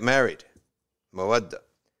 So you can get married. Muwadda.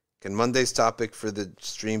 Can Monday's topic for the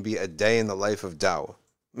stream be a day in the life of Dawah?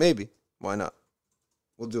 Maybe. Why not?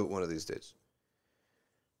 We'll do it one of these days.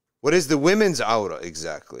 What is the women's aura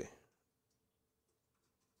exactly?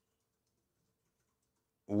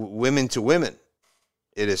 Women to women.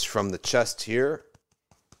 It is from the chest here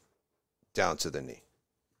down to the knee.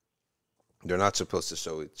 They're not supposed to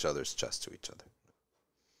show each other's chest to each other.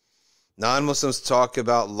 Non-Muslims talk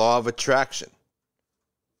about law of attraction.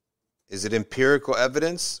 Is it empirical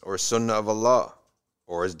evidence or sunnah of Allah?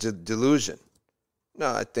 Or is it delusion?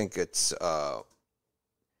 No, I think it's a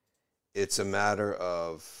matter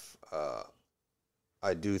of,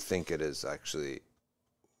 I do think it is actually,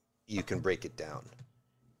 you can break it down.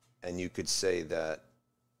 And you could say that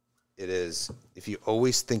it is, if you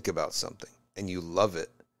always think about something and you love it,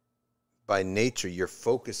 by nature you're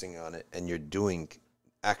focusing on it and you're doing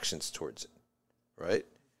actions towards it, right?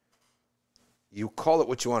 You call it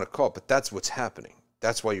what you want to call it, but that's what's happening.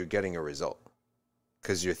 That's why you're getting a result,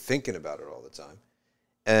 because you're thinking about it all the time.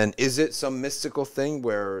 And is it some mystical thing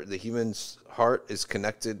where the human's heart is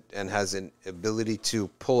connected and has an ability to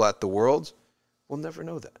pull at the world? We'll never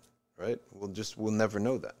know that, right? We'll never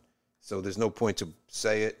know that. So there's no point to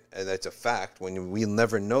say it, and that's a fact, when we'll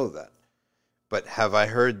never know that. But have I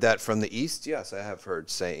heard that from the East? Yes, I have heard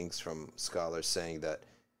sayings from scholars saying that,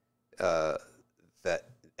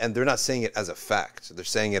 and they're not saying it as a fact. They're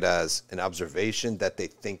saying it as an observation that they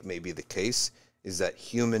think may be the case, is that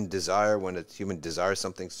human desire, when a human desires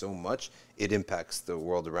something so much, it impacts the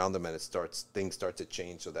world around them, and things start to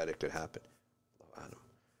change so that it could happen.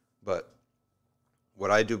 But what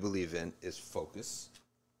I do believe in is focus,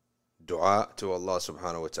 dua to Allah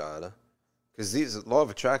subhanahu wa ta'ala, because these law of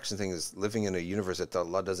attraction thing is living in a universe that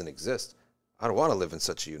Allah doesn't exist. I don't want to live in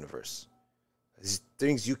such a universe. These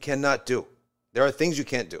things you cannot do. There are things you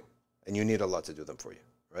can't do, and you need Allah to do them for you,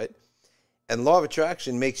 right? And law of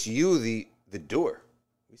attraction makes you the doer.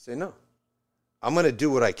 We say, no, I'm going to do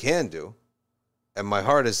what I can do, and my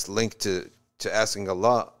heart is linked to asking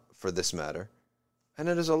Allah for this matter, and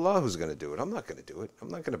it is Allah who's going to do it. I'm not going to do it. I'm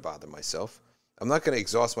not going to bother myself. I'm not going to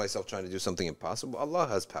exhaust myself trying to do something impossible. Allah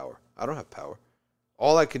has power. I don't have power.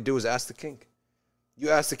 All I could do is ask the king. You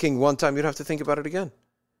ask the king one time, you don't have to think about it again.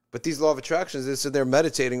 But these law of attractions, they're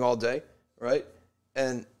meditating all day, right?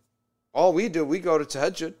 And all we do, we go to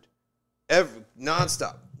tahajjud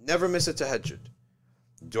non-stop. Never miss a tahajjud.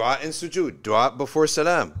 Dua in sujood. Dua before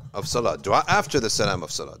salam of salah. Dua after the salam of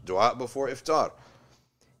salah. Dua before iftar.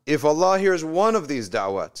 If Allah hears one of these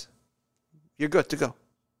da'wat, you're good to go.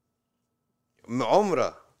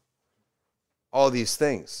 Umrah. All these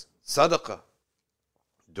things. Sadaqah.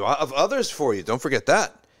 Dua of others for you. Don't forget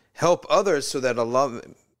that. Help others so that Allah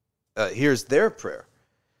hears their prayer.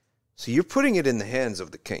 So you're putting it in the hands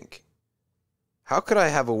of the king. How could I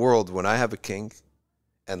have a world when I have a king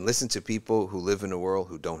and listen to people who live in a world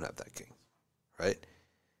who don't have that king? Right?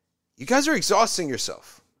 You guys are exhausting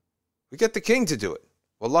yourself. We get the king to do it.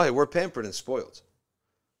 Wallahi, we're pampered and spoiled.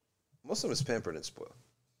 Muslim is pampered and spoiled.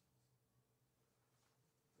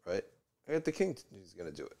 Right? I get the king who's going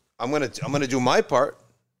to do it. I'm going to do my part.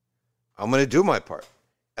 I'm going to do my part.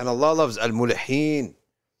 And Allah loves al-mulihin.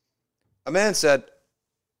 A man said,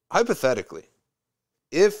 hypothetically,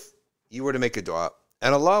 if you were to make a dua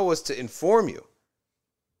and Allah was to inform you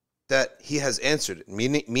that he has answered it,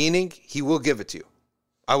 meaning he will give it to you.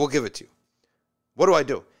 I will give it to you. What do I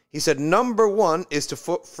do? He said, number one is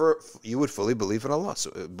you would fully believe in Allah.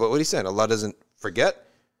 So, but what he's saying, Allah doesn't forget,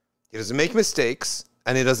 he doesn't make mistakes,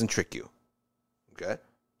 and he doesn't trick you. Okay?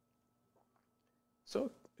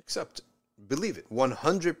 So accept it. Believe it.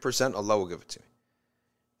 100% Allah will give it to me.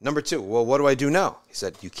 Number two, well, what do I do now? He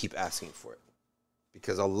said, you keep asking for it.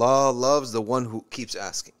 Because Allah loves the one who keeps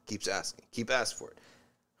asking. Keep asking for it.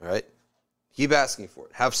 All right? Keep asking for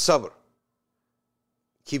it. Have sabr.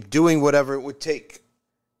 Keep doing whatever it would take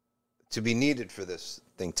to be needed for this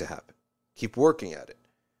thing to happen. Keep working at it.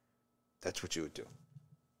 That's what you would do.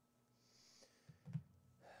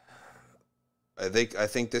 I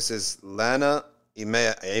think this is Lana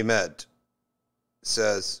Ahmed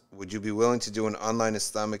says, would you be willing to do an online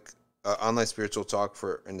online spiritual talk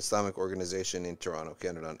for an Islamic organization in Toronto,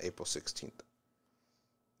 Canada on April 16th?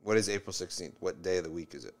 What is April 16th? What day of the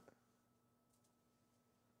week is it?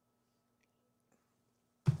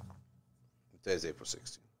 What day is April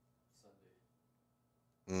 16th?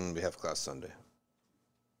 Sunday.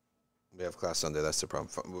 We have class Sunday. That's the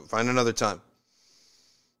problem. Find another time.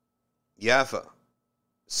 Yafa.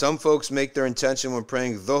 Some folks make their intention when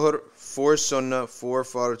praying Dhuhr for Sunnah, for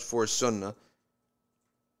Fard, for Sunnah,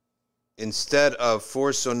 instead of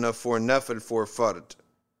for Sunnah, for Nafil, for Fard.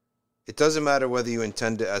 It doesn't matter whether you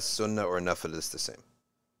intend it as Sunnah or Nafil, it's the same.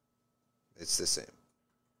 It's the same.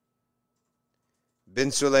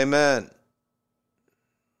 Bin Sulaiman.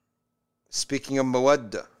 Speaking of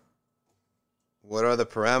mawadda, what are the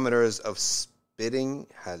parameters of spitting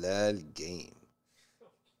halal game?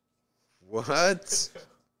 What?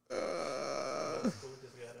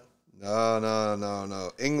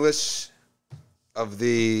 No. English of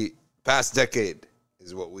the past decade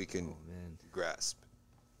is what we can grasp.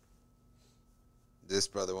 This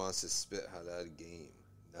brother wants to spit halal game.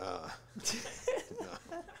 Nah. No.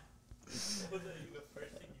 Was that the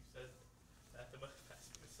first thing you said after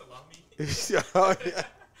salami? Oh, yeah.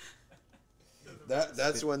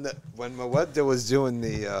 That's when Mawadda was doing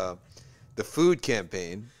the food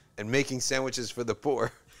campaign and making sandwiches for the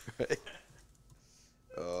poor. Right?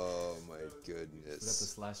 Oh my goodness! Put up the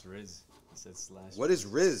slash Riz. He said slash. What is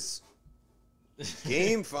Riz?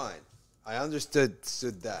 Game fine. I understood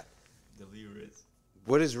that. The Lee Riz.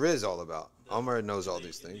 What is Riz all about? Omar knows all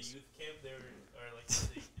these things. In the youth camp,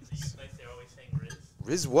 in the youth nights, they're always saying Riz.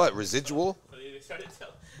 Riz what? Residual? So they started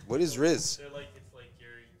telling. What is Riz? They're like, it's like your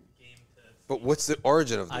game to. But what's the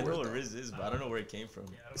origin of the word? I know what though? Riz is, but I don't know where it came from.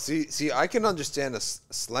 Yeah, See, I can understand a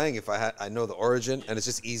slang if I know the origin, and it's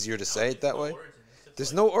just easier to say it that way.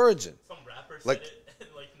 There's no origin. Some rapper said Like- it, and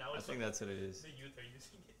like now I it's think like that's what it is. the youth are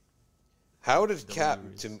using it. How did cap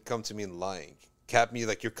Riz. come to mean lying? Cap me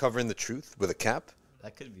like you're covering the truth with a cap?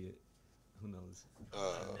 That could be it. Who knows?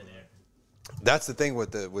 In there. That's the thing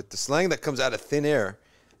with the slang that comes out of thin air,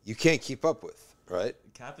 you can't keep up with, right?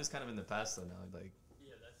 Cap is kind of in the past though now. Like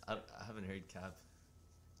Yeah, that's. I haven't heard cap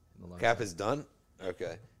in a long Cap time. is done?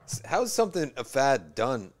 Okay. How's something a fad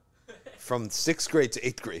done from 6th grade to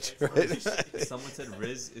 8th grade, right? Someone said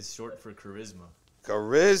Riz is short for charisma.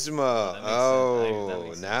 Charisma. That makes sense. That Oh, makes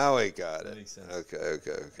sense. now I got That it. makes sense.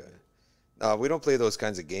 Okay. No, we don't play those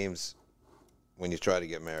kinds of games when you try to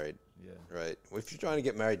get married, Yeah. right? If you're trying to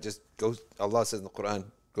get married, just go. Allah says in the Quran,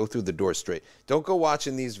 go through the door straight. Don't go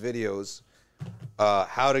watching these videos,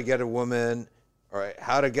 how to get a woman, all right?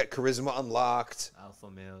 How to get charisma unlocked, Alpha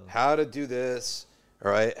male. how to do this,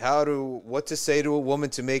 all right? What to say to a woman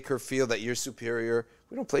to make her feel that you're superior.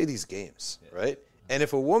 We don't play these games, right? And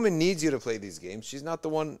if a woman needs you to play these games, she's not the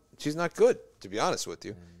one. She's not good, to be honest with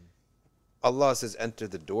you. Allah says, enter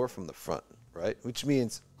the door from the front, right? Which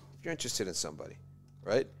means if you're interested in somebody,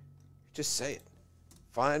 right? Just say it.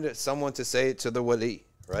 Find someone to say it to the wali,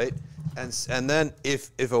 right? And then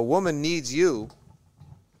if a woman needs you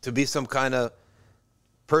to be some kind of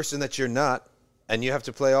person that you're not, and you have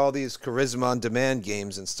to play all these charisma on demand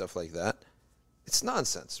games and stuff like that, it's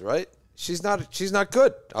nonsense, right? She's not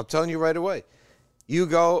good. I'm telling you right away. You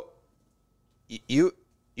go,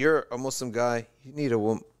 you're a Muslim guy. You need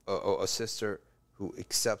a sister who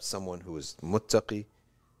accepts someone who is muttaqi,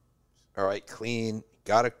 all right, clean,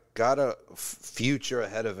 got a future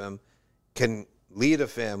ahead of him, can lead a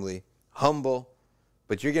family, humble,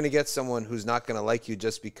 but you're going to get someone who's not going to like you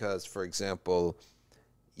just because, for example,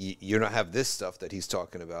 you don't have this stuff that he's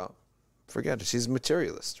talking about. Forget it. She's a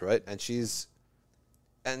materialist, right?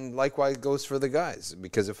 And likewise goes for the guys,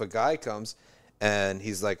 because if a guy comes and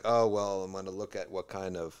he's like, oh, well, I'm going to look at what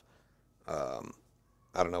kind of,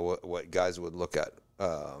 I don't know what guys would look at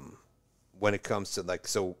when it comes to like,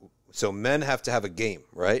 so men have to have a game,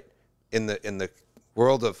 right? In the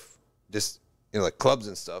world of just, like clubs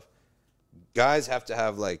and stuff, guys have to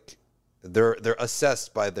have like, they're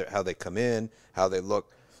assessed by how they come in, how they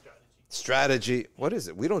look, strategy. What is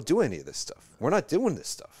it? We don't do any of this stuff. We're not doing this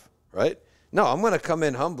stuff, right? No, I'm going to come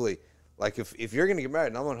in humbly. Like if you're going to get married,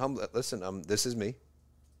 and I'm going to humbly, listen, this is me.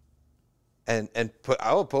 and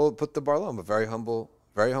I will put the bar low. I'm a very humble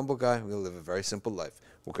guy. We're gonna live a very simple life.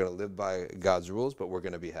 We're gonna live by God's rules, but we're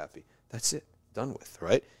gonna be happy. That's it. Done with,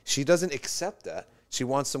 right? She doesn't accept that. She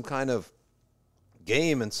wants some kind of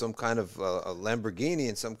game and some kind of a Lamborghini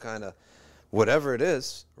and some kind of whatever it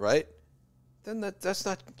is, right? Then that's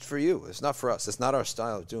not for you. It's not for us. It's not our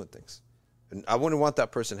style of doing things. And I wouldn't want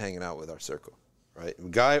that person hanging out with our circle, right?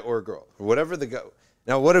 Guy or girl, or whatever the guy.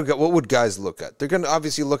 Now, what would guys look at? They're going to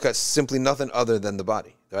obviously look at simply nothing other than the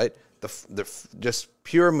body, right? The just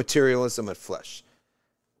pure materialism and flesh.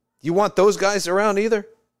 You want those guys around either,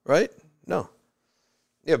 right? No.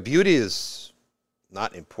 Yeah, beauty is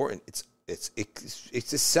not important.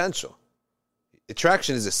 It's essential.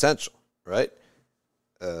 Attraction is essential, right?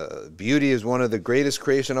 Beauty is one of the greatest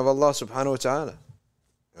creation of Allah subhanahu wa ta'ala,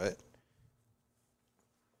 right?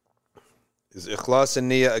 Is ikhlas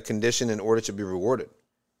and niyyah a condition in order to be rewarded?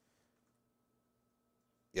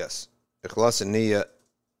 Yes. Ikhlas and niyyah,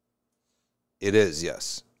 it is,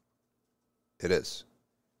 yes. It is.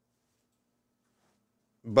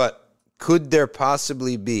 But could there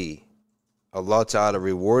possibly be Allah Ta'ala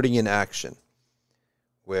rewarding an action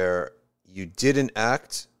where you didn't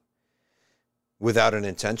act without an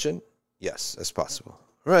intention? Yes, that's possible.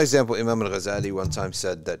 For example, Imam al-Ghazali one time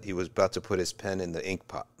said that he was about to put his pen in the ink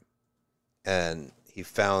pot, and he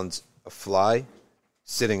found a fly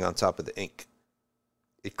sitting on top of the ink.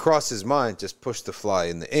 It crossed his mind, just push the fly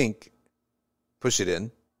in the ink, push it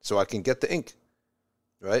in, so I can get the ink,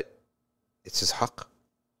 right? It's his haqq.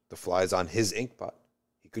 The fly is on his ink pot.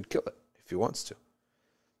 He could kill it if he wants to.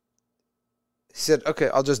 He said, okay,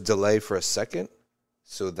 I'll just delay for a second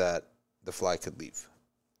so that the fly could leave,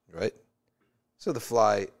 right? So the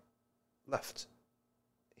fly left.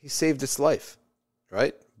 He saved its life,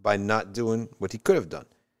 right? By not doing what he could have done.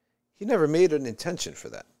 He never made an intention for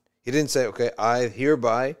that. He didn't say, okay, I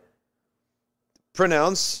hereby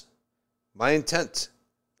pronounce my intent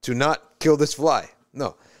to not kill this fly.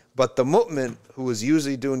 No. But the mu'min who is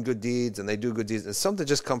usually doing good deeds, and they do good deeds, and something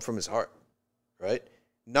just come from his heart, right?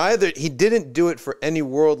 He didn't do it for any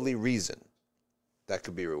worldly reason that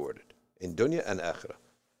could be rewarded in dunya and akhirah.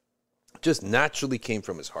 Just naturally came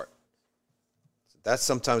from his heart. That's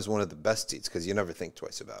sometimes one of the best deeds because you never think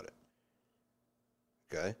twice about it.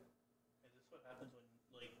 Okay? And this is what happens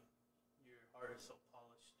when, like, your heart is so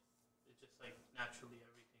polished. It's just like naturally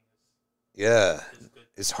everything is good.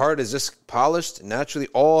 His heart is just polished. Naturally,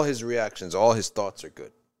 all his reactions, all his thoughts are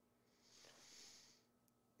good.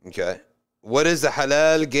 Okay? What is the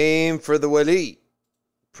halal game for the wali?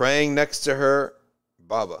 Praying next to her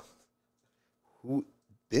Baba. Who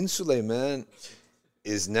Bin Sulaiman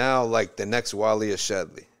is now like the next Wali of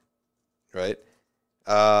Shadli, right?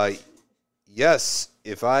 Yes,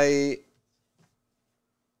 if I'm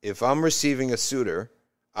receiving a suitor,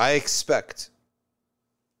 I expect,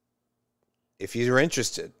 if you're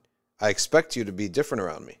interested, I expect you to be different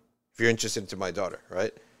around me. If you're interested in my daughter,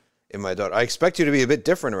 right? In my daughter, I expect you to be a bit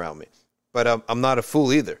different around me. But I'm not a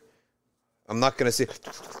fool either. I'm not going to say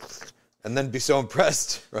and then be so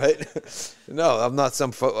impressed, right? No, I'm not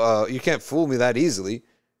some. You can't fool me that easily.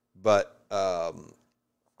 But I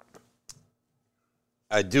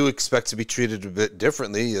do expect to be treated a bit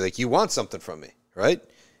differently. Like, you want something from me, right?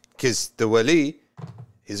 Because the wali,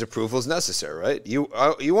 his approval is necessary, right? You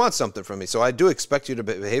want something from me, so I do expect you to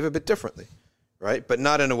behave a bit differently, right? But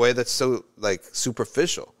not in a way that's so like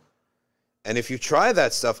superficial. And if you try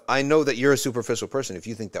that stuff, I know that you're a superficial person if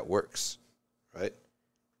you think that works, right?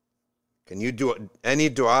 Can you do any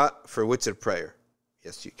dua for witr prayer?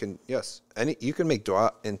 Yes, you can. Yes, you can make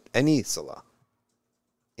dua in any salah.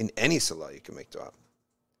 In any salah, you can make dua.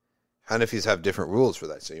 Hanafis have different rules for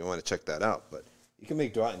that, so you want to check that out. But you can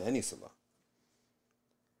make dua in any salah.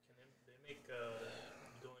 Can they make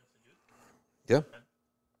dua in sujood?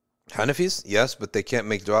 Yeah. Hanafis, yes, but they can't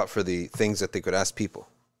make dua for the things that they could ask people.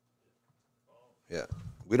 Yeah,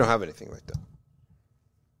 we don't have anything like that.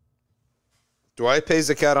 Do I pay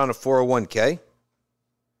zakat on a 401k?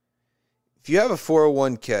 If you have a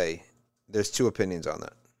 401k, there's two opinions on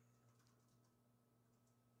that.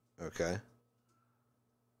 Okay?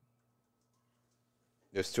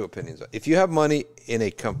 There's two opinions. If you have money in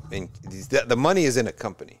a company, the money is in a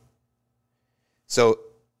company. So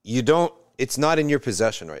it's not in your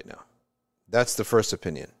possession right now. That's the first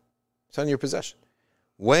opinion. It's not in your possession.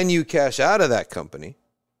 When you cash out of that company,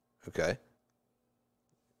 okay,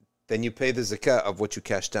 then you pay the zakat of what you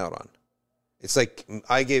cashed out on. It's like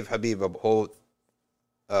I gave Habib a whole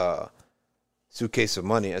suitcase of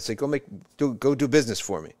money. I said, go do business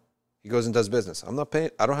for me. He goes and does business. I'm not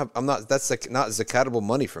paying. That's like not zakatable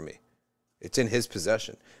money for me. It's in his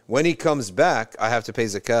possession. When he comes back, I have to pay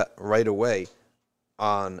zakat right away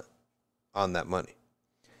on that money.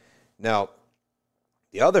 Now, on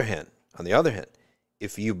the other hand,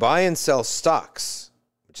 if you buy and sell stocks,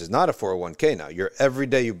 which is not a 401k now, you're every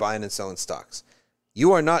day you buying and selling stocks.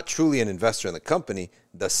 You are not truly an investor in the company.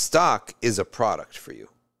 The stock is a product for you.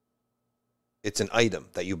 It's an item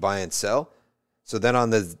that you buy and sell. So then on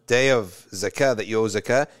the day of zakah that you owe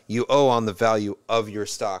zakah, you owe on the value of your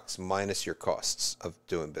stocks minus your costs of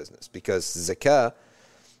doing business. Because zakah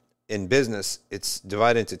in business, it's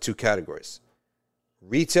divided into two categories.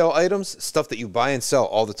 Retail items, stuff that you buy and sell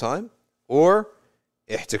all the time, or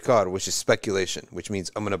ihtikar, which is speculation, which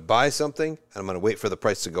means I'm going to buy something and I'm going to wait for the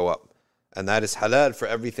price to go up. And that is halal for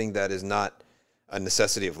everything that is not a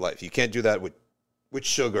necessity of life. You can't do that with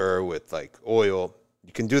sugar, with like oil.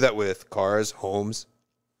 You can do that with cars, homes.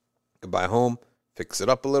 You can buy a home, fix it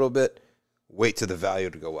up a little bit, wait to the value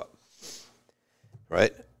to go up.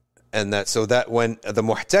 Right? And that so that when the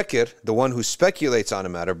muhtakir, the one who speculates on a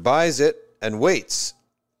matter, buys it and waits,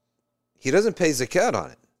 he doesn't pay zakat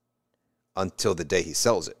on it until the day he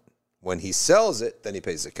sells it. When he sells it, then he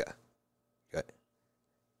pays zakat. Okay.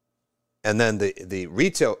 And then the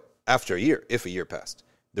retail, after a year, if a year passed,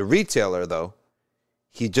 the retailer, though,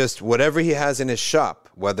 he just, whatever he has in his shop,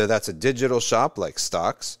 whether that's a digital shop like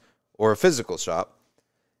stocks or a physical shop,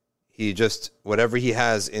 he just, whatever he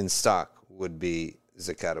has in stock would be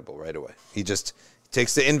zakatable right away. He just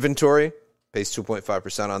takes the inventory, pays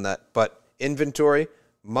 2.5% on that, but inventory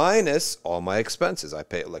minus all my expenses. I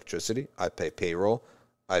pay electricity, I pay payroll,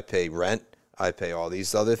 I pay rent, I pay all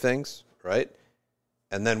these other things, right?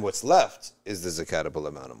 And then what's left is the zakatable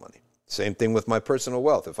amount of money. Same thing with my personal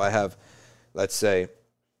wealth. If I have, let's say,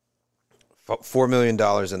 $4 million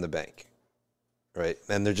in the bank, right?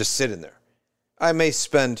 And they're just sitting there. I may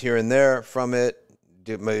spend here and there from it,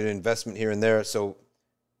 do my investment here and there. So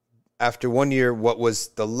after 1 year, what was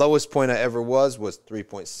the lowest point I ever was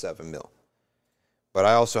 3.7 mil. But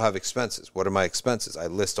I also have expenses. What are my expenses? I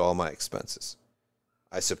list all my expenses.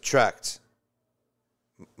 I subtract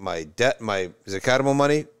my debt, my zakatable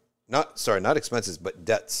money, not expenses, but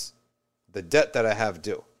debts. The debt that I have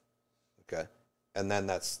due. Okay? And then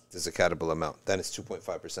that's the zakatable amount. Then it's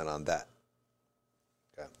 2.5% on that.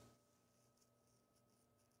 Okay.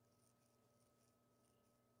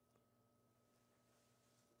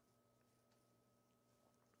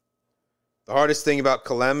 The hardest thing about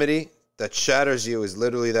calamity that shatters you is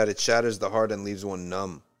literally that it shatters the heart and leaves one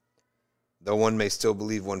numb. Though one may still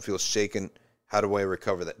believe, one feels shaken. How do I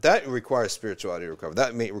recover that? That requires spirituality to recover.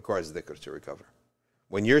 That requires dhikr to recover.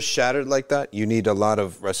 When you're shattered like that, you need a lot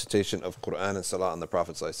of recitation of Quran and Salah on the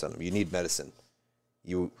Prophet ﷺ. You need medicine.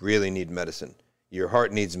 You really need medicine. Your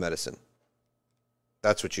heart needs medicine.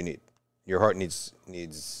 That's what you need. Your heart needs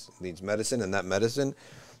medicine, and that medicine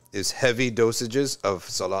is heavy dosages of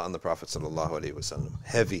Salah on the Prophet ﷺ.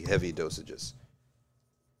 Heavy dosages.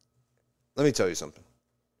 Let me tell you something.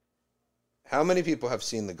 How many people have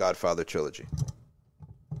seen the Godfather trilogy?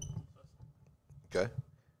 Okay.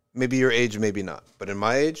 Maybe your age, maybe not. But in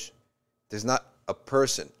my age, there's not a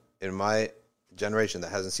person in my generation that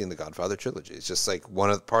hasn't seen the Godfather trilogy. It's just like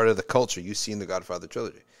part of the culture. You've seen the Godfather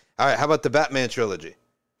trilogy. All right, how about the Batman trilogy?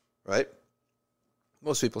 Right?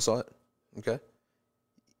 Most people saw it. Okay.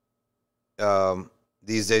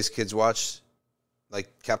 These days, kids watch like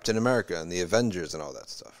Captain America and the Avengers and all that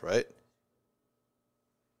stuff, right?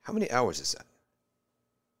 How many hours is that?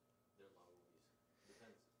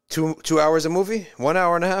 2 hours a movie? 1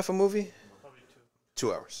 hour and a half a movie? Probably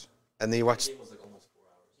 2 hours. And then you watch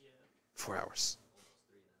 4 hours.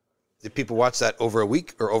 Did people watch that over a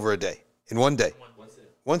week or over a day? In one day?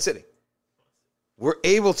 One sitting. We're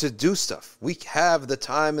able to do stuff. We have the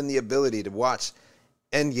time and the ability to watch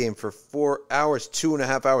Endgame for 4 hours,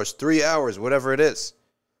 2.5 hours, 3 hours, whatever it is.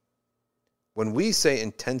 When we say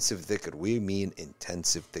intensive dhikr, we mean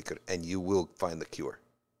intensive dhikr, and you will find the cure.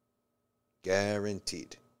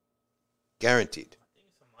 Guaranteed. Guaranteed. I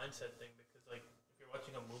think it's a mindset thing because, like, if you're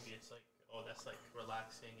watching a movie, it's like, oh, that's like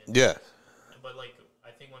relaxing. And, yeah. But like,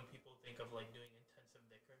 I think when people think of like doing intensive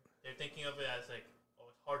dhikr, they're thinking of it as like,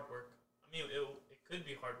 oh, it's hard work. I mean, it could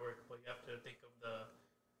be hard work, but you have to think of the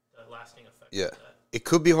lasting effect. Yeah. Of that. It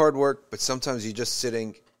could be hard work, but sometimes you're just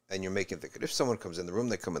sitting and you're making dhikr. If someone comes in the room,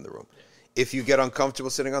 they come in the room. Yeah. If you get uncomfortable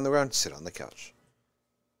sitting on the ground, sit on the couch.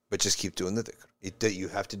 But just keep doing the dhikr. You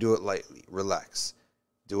have to do it lightly. Relax.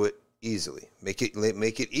 Do it easily. Make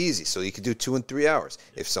it easy so you can do 2 and 3 hours.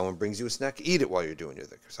 If someone brings you a snack, eat it while you're doing your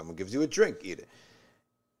dhikr. Someone gives you a drink, eat it.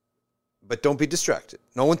 But don't be distracted.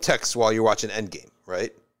 No one texts while you're watching Endgame,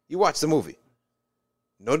 right? You watch the movie.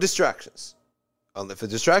 No distractions. If a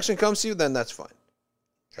distraction comes to you, then that's fine.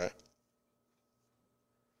 Okay.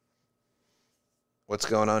 What's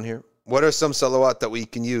going on here? What are some salawat that we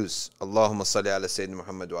can use? Allahumma salli ala Sayyidina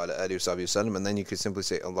Muhammad wa ala alihi wa sahbihi wa sallam, and then you can simply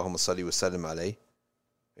say Allahumma salli wa sallim alayhi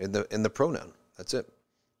in the pronoun. That's it.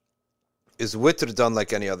 Is witr done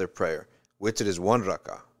like any other prayer? Witr is 1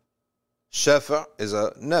 rak'ah. Shafa is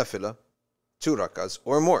a nafila, 2 rak'ahs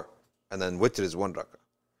or more. And then witr is 1 rak'ah.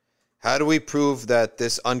 How do we prove that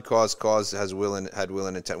this uncaused cause had will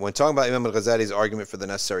and intent? When talking about Imam al-Ghazali's argument for the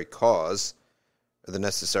necessary cause, or the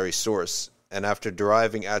necessary source, and after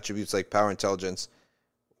deriving attributes like power, intelligence,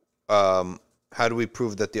 how do we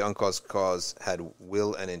prove that the uncaused cause had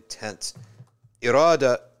will and intent?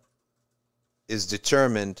 Irada is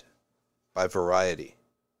determined by variety.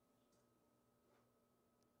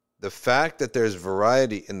 The fact that there's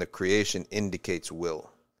variety in the creation indicates will,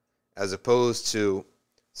 as opposed to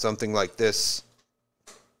something like this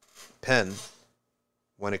pen.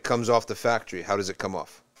 When it comes off the factory, how does it come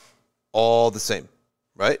off? All the same,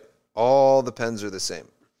 right? All the pens are the same.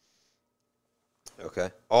 Okay?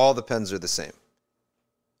 All the pens are the same.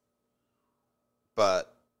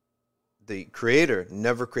 But the creator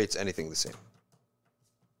never creates anything the same.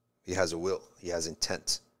 He has a will. He has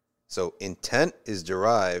intent. So intent is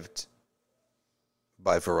derived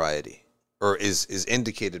by variety, or is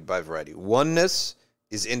indicated by variety. Oneness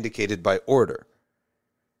is indicated by order.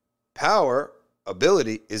 Power,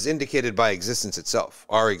 ability, is indicated by existence itself.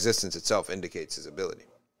 Our existence itself indicates his ability.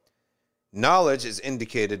 Knowledge is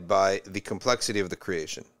indicated by the complexity of the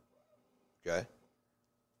creation. Okay?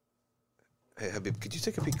 Hey, Habib, could you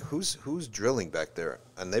take a peek? Who's drilling back there?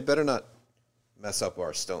 And they better not mess up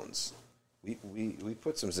our stones. We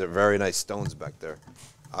put some very nice stones back there.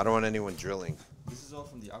 I don't want anyone drilling. This is all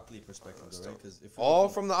from the Aqli perspective, though, right? Because if all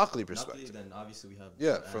from the Aqli perspective. Naqli, then obviously we have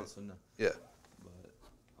Yeah, Quran from and Sunnah. yeah.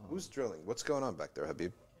 But Who's drilling? What's going on back there,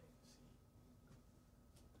 Habib?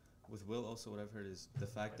 with will, also what I've heard is the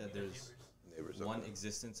fact that there's Neighbors. one Okay.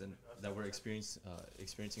 existence and that we're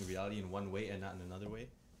experiencing reality in one way and not in another way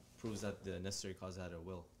proves that the necessary cause had a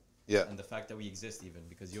will. Yeah. And the fact that we exist, even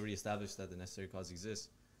because you already established that the necessary cause exists,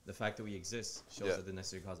 the fact that we exist shows Yeah. that the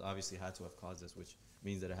necessary cause obviously had to have caused us, which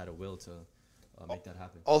means that it had a will to make that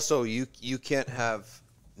happen. Also, you can't have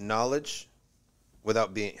knowledge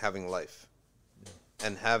without having life,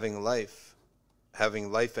 and having life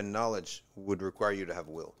and knowledge would require you to have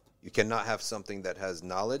will. You cannot have something that has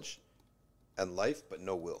knowledge and life but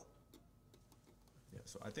no will. Yeah,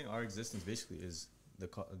 so I think our existence basically is the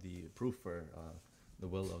proof for the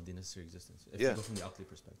will of the necessary existence. If Yeah. you go from the Aqli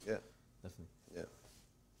perspective. Yeah. Definitely. Yeah.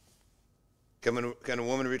 Can a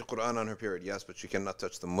woman read Quran on her period? Yes, but she cannot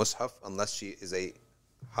touch the Mus'haf unless she is a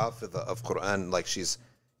hafidha of Quran, like she's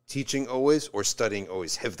teaching always or studying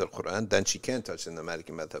always hifd al-Quran. Then she can touch in the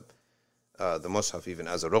Maliki madhab the Mus'haf even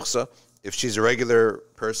as a rukhsa. If she's a regular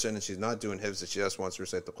person and she's not doing hifz, she just wants to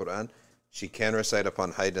recite the Quran, she can recite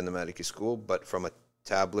upon haid in the Maliki school, but from a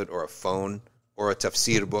tablet or a phone or a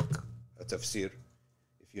tafsir book, a tafsir.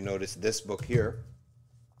 If you notice this book here,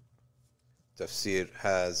 tafsir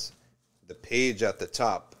has the page at the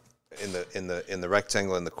top in the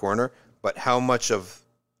rectangle in the corner, but how much of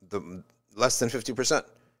the less than 50%?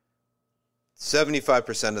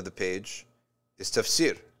 75% of the page is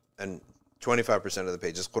tafsir and 25% of the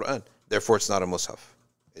page is Quran. Therefore, it's not a mushaf.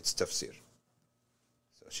 It's tafsir.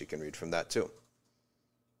 So she can read from that too.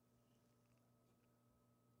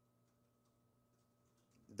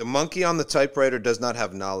 The monkey on the typewriter does not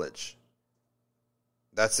have knowledge.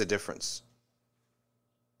 That's the difference.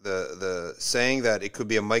 The saying that it could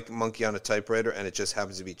be a monkey on a typewriter and it just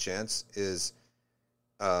happens to be chance is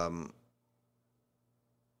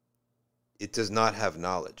it does not have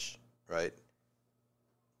knowledge, right?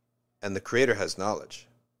 And the creator has knowledge.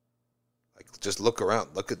 Like, just look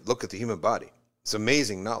around. Look at the human body. It's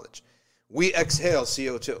amazing knowledge. We exhale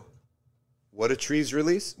CO2. What do trees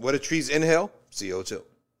release? What do trees inhale? CO2.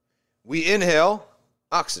 We inhale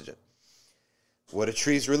oxygen. What do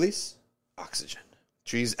trees release? Oxygen.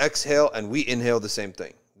 Trees exhale and we inhale the same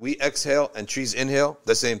thing. We exhale and trees inhale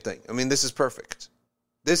the same thing. I mean, this is perfect.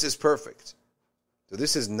 This is perfect. So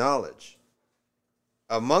this is knowledge.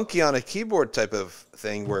 A monkey on a keyboard type of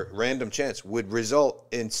thing where random chance would result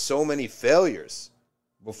in so many failures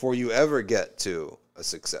before you ever get to a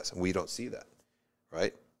success. And we don't see that,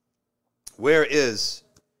 right? Where is,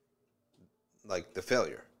 like, the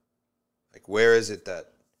failure? Like, where is it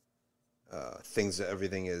that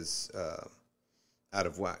everything is out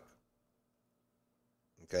of whack?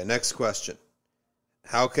 Okay, next question.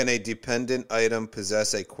 How can a dependent item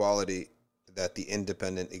possess a quality that the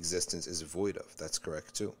independent existence is void of? That's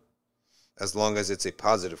correct too. As long as it's a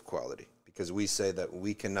positive quality. because we say that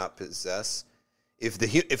we cannot possess. If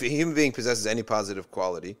a human being possesses any positive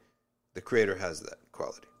quality, the Creator has that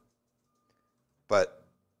quality. But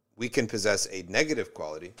we can possess a negative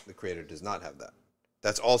quality. The Creator does not have that.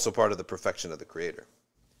 That's also part of the perfection of the Creator.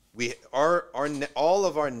 All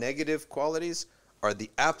of our negative qualities are the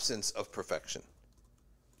absence of perfection,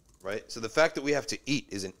 right? So the fact that we have to eat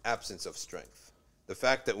is an absence of strength. The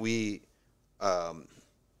fact that we, are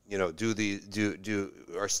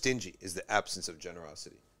stingy is the absence of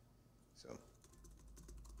generosity. So,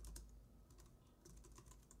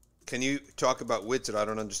 can you talk about witr? I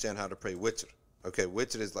don't understand how to pray witr. Okay,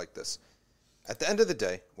 witr is like this. At the end of the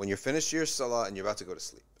day, when you're finished your salah and you're about to go to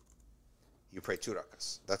sleep, you pray 2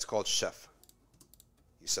 rakas. That's called shaf.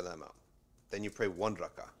 You salam out. Then you pray 1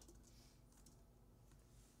 rakah.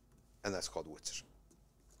 And that's called witr.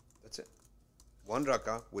 That's it. 1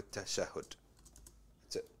 rakah with tashahud.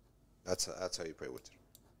 That's it. That's how you pray witr.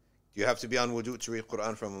 You have to be on wudu to read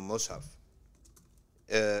Quran from a mushaf.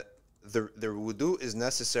 The wudu is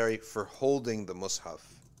necessary for holding the mushaf,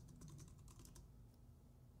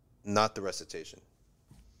 not the recitation.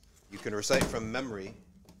 You can recite from memory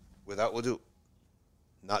without wudu.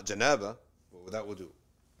 Not janaba, but without wudu.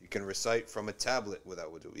 You can recite from a tablet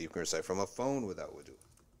without wudu. You can recite from a phone without wudu.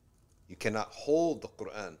 You cannot hold the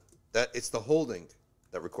Quran. It's the holding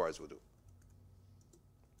that requires wudu.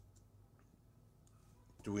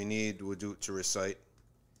 Do we need wudu to recite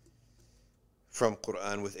from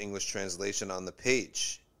Quran with English translation on the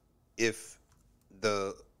page? If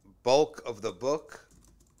the bulk of the book,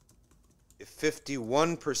 if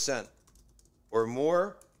 51% or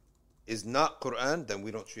more is not Quran, then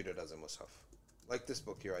we don't treat it as a mushaf. Like this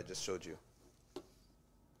book here I just showed you.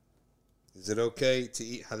 Is it okay to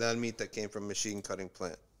eat halal meat that came from machine cutting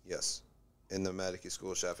plant? Yes. In the Maliki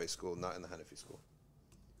school, Shafi'i school, not in the Hanafi school.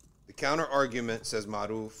 The counter argument, says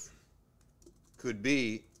Maruf, could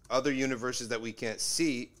be other universes that we can't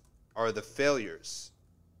see are the failures.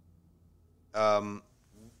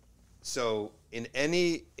 So in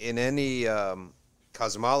any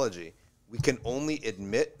cosmology, we can only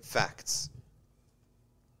admit facts.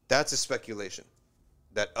 That's a speculation.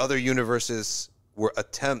 That other universes were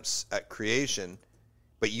attempts at creation,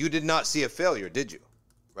 but you did not see a failure, did you?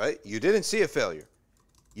 Right? You didn't see a failure.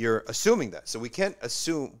 You're assuming that. So we can't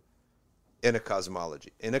assume in a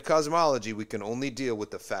cosmology. In a cosmology, we can only deal with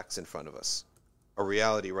the facts in front of us. A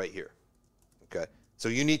reality right here. Okay? So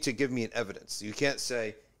you need to give me an evidence. You can't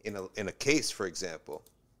say in a case, for example.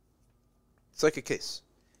 It's like a case.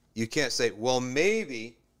 You can't say, well,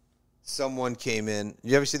 maybe someone came in.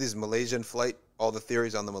 You ever see this Malaysian flight? All the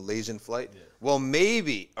theories on the Malaysian flight? Yeah. Well,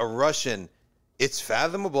 maybe a Russian, it's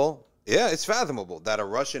fathomable. Yeah, it's fathomable that a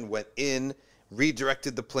Russian went in,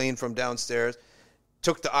 redirected the plane from downstairs,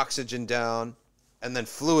 took the oxygen down, and then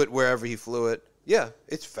flew it wherever he flew it. Yeah,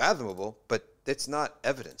 it's fathomable, but it's not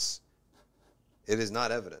evidence. It is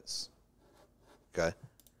not evidence. Okay?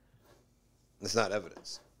 It's not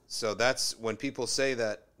evidence. So that's when people say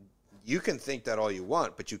that, you can think that all you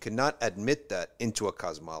want, but you cannot admit that into a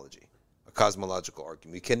cosmology, a cosmological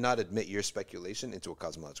argument. You cannot admit your speculation into a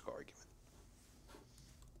cosmological argument.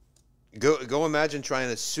 Go imagine trying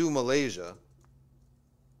to sue Malaysia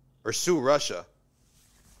or sue Russia,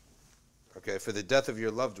 okay, for the death of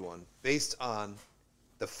your loved one based on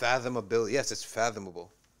the fathomability. Yes, it's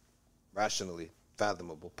fathomable, rationally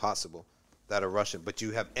fathomable, possible that a Russian, but do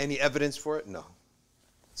you have any evidence for it? No.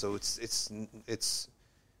 So it's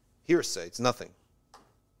hearsay. It's nothing.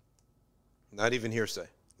 Not even hearsay.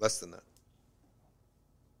 Less than that.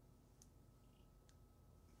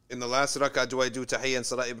 In the last rak'ah, do I do Tahiyya and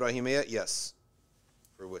Salah Ibrahimiyya? Yes.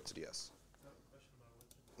 For witr, yes. I have a question about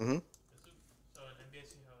witr. Mm-hmm. So in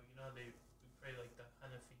NBF, how we pray like the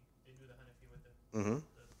Hanafi. They do the Hanafi with the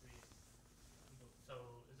three. So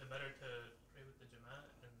is it better to pray with the Jama'at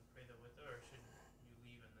and pray the witr, or should you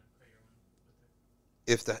leave and then pray your own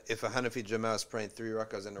witr? If a Hanafi Jama'ah is praying 3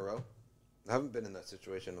 rak'ahs in a row, I haven't been in that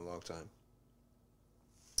situation in a long time.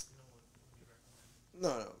 What would you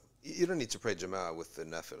recommend? No. You don't need to pray Jama'ah with the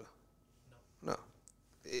nafil. No.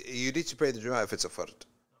 You need to pray the Jama'ah if it's a fard.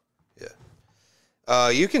 No. Yeah.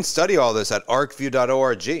 You can study all this at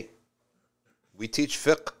arcview.org. We teach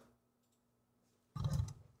fiqh.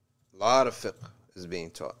 A lot of fiqh is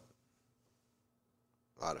being taught.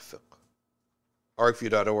 A lot of fiqh.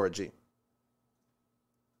 arcview.org.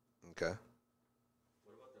 Okay.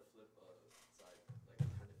 What about the flip side? Like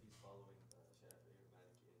Hanafis following Shafi'i or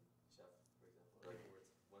Maliki and Shaf, for example, like where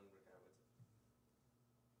it's 1 rak'ah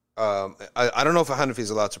witr. I don't know if a Hanafi is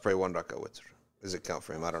allowed to pray 1 rak'ah witr. Does it count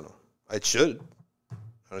for him? I don't know. It should. I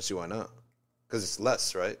don't see why not. Because it's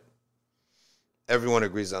less, right? Everyone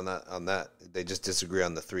agrees on that. They just disagree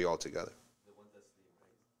on the 3 altogether. The one taslim,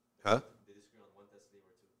 right? Huh? They disagree on one taslim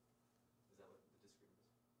or 2. Is that what the disagreement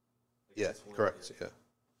is? Like Yeah, just one, correct. Yeah.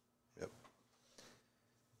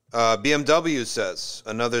 Yep. BMW says,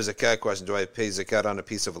 another zakat question. Do I pay zakat on a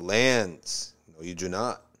piece of land? No, you do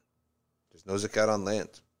not. There's no zakat on land.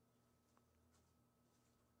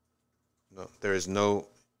 No, there is no.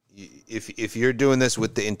 If you're doing this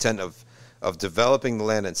with the intent of developing the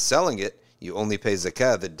land and selling it, you only pay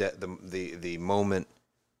zakat the moment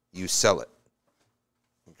you sell it.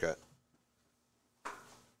 Okay.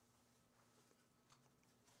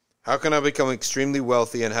 How can I become extremely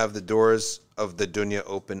wealthy and have the doors of the dunya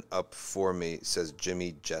open up for me, says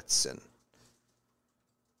Jimmy Jetson.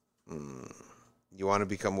 You want to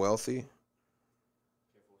become wealthy?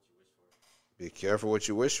 Be careful what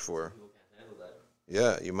you wish for. People can't handle that.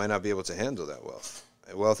 Yeah, you might not be able to handle that wealth.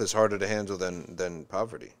 Wealth is harder to handle than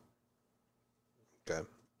poverty. Okay.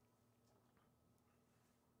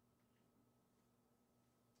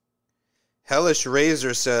 Hellish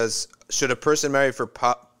Razor says, should a person marry for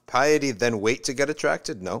piety then wait to get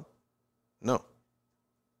attracted? No. No.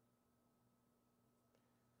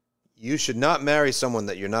 You should not marry someone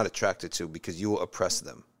that you're not attracted to because you will oppress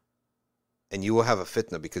them. And you will have a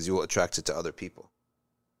fitna because you will attract it to other people.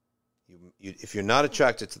 If you're not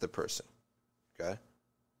attracted to the person, okay,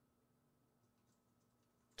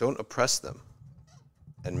 don't oppress them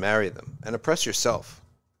and marry them and oppress yourself.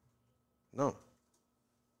 No.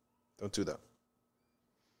 Don't do that.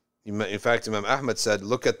 In fact, Imam Ahmad said,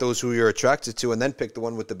 look at those who you're attracted to and then pick the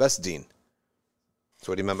one with the best deen. That's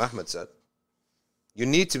what Imam Ahmad said. You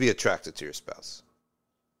need to be attracted to your spouse,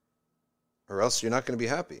 or else you're not going to be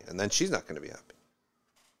happy, and then she's not going to be happy.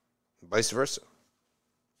 Vice versa.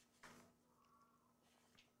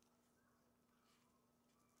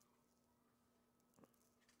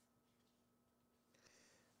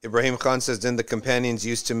 Ibrahim Khan says, then the companions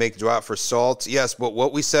used to make dua for salt. Yes, but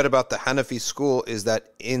what we said about the Hanafi school is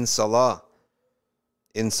that in salah,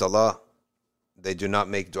 they do not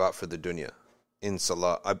make dua for the dunya. In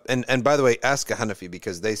salah. And by the way, ask a Hanafi,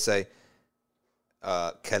 because they say,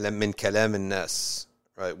 kalam min kalam nas,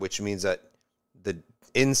 right? Which means that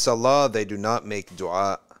in salah, they do not make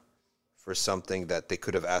dua for something that they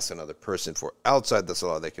could have asked another person for. Outside the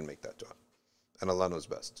salah, they can make that dua. And Allah knows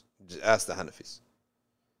best. Just ask the Hanafis.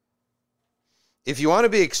 If you want to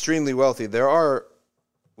be extremely wealthy,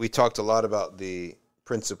 we talked a lot about the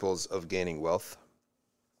principles of gaining wealth,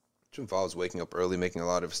 which involves waking up early, making a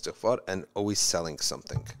lot of istighfar, and always selling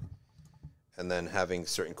something. And then having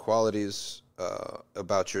certain qualities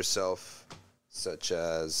about yourself, such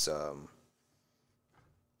as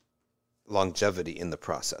longevity in the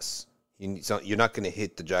process. You're not going to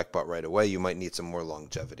hit the jackpot right away. You might need some more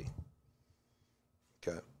longevity.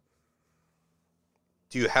 Okay.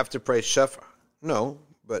 Do you have to pray shafa? No,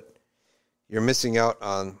 but you're missing out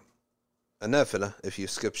on a nafilah if you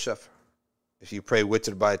skip shafa. If you pray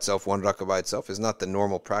witr by itself, 1 rakah by itself, is not the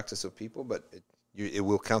normal practice of people, but it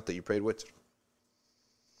will count that you prayed witr.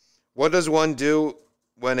 What does one do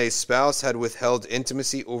when a spouse had withheld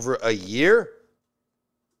intimacy over a year?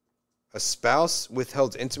 A spouse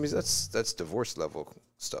withheld intimacy? That's divorce level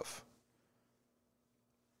stuff.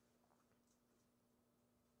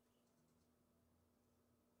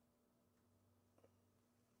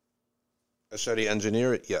 A Shari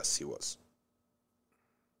engineer? Yes, he was.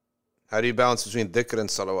 How do you balance between dhikr and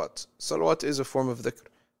salawat? Salawat is a form of dhikr.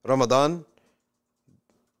 Ramadan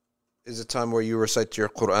is a time where you recite your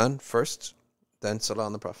Quran first, then salah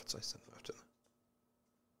on the Prophet after that.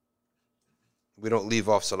 We don't leave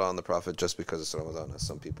off salah on the Prophet just because it's Ramadan, as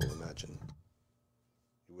some people imagine.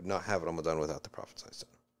 You would not have Ramadan without the Prophet.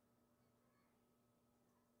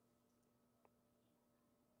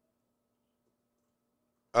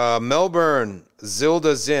 Melbourne,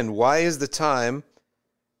 Zilda Zin, why is the time...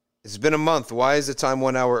 It's been a month. Why is the time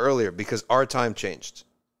 1 hour earlier? Because our time changed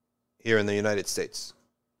here in the United States.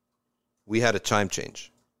 We had a time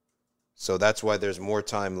change. So that's why there's more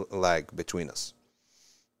time lag between us.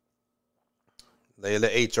 Layla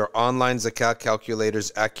H, are online zakat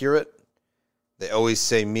calculators accurate? They always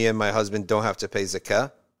say me and my husband don't have to pay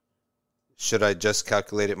zakat. Should I just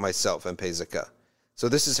calculate it myself and pay zakat? So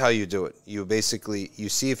this is how you do it. You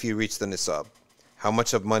see if you reach the nisab. How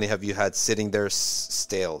much of money have you had sitting there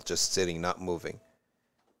stale, just sitting, not moving?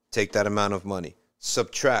 Take that amount of money.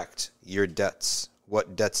 Subtract your debts.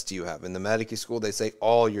 What debts do you have? In the Maliki school, they say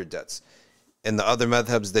all your debts. In the other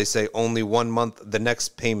madhabs, they say only 1 month, the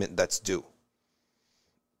next payment that's due.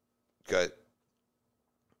 Okay.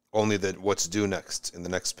 Only what's due next, in the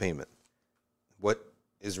next payment. What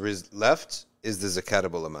is left is the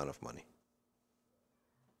zakatable amount of money.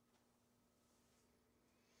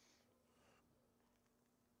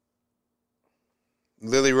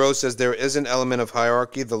 Lily Rose says there is an element of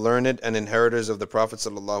hierarchy, the learned and inheritors of the Prophet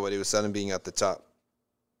ﷺ being at the top.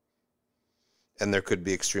 And there could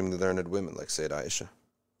be extremely learned women like Sayyid Aisha.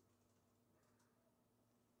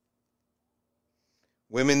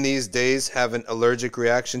 Women these days have an allergic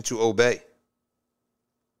reaction to obey.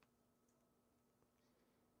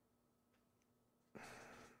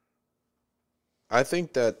 I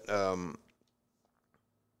think that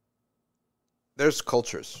there's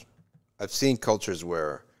cultures. I've seen cultures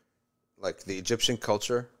where, like the Egyptian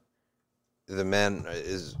culture, the man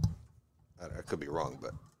is, I could be wrong,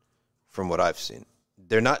 but from what I've seen,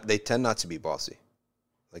 they tend not to be bossy.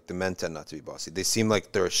 Like the men tend not to be bossy. They seem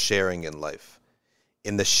like they're sharing in life.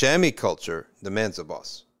 In the Shami culture, the man's a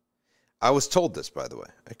boss. I was told this, by the way.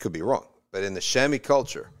 I could be wrong. But in the Shami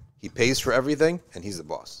culture, he pays for everything and he's the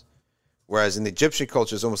boss. Whereas in the Egyptian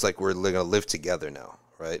culture, it's almost like we're going to live together now,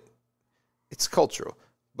 right? It's cultural.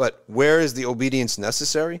 But where is the obedience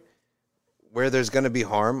necessary? Where there's going to be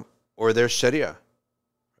harm or there's sharia.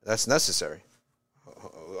 That's necessary.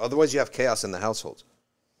 Otherwise, you have chaos in the household.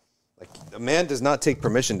 Like a man does not take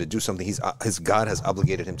permission to do something his God has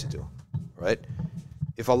obligated him to do, right?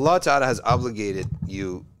 If Allah Ta'ala has obligated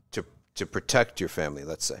you to protect your family,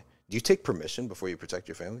 let's say, do you take permission before you protect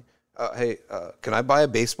your family? Hey, can I buy a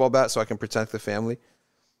baseball bat so I can protect the family?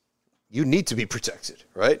 You need to be protected,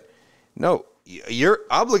 right? No, you're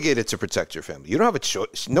obligated to protect your family. You don't have a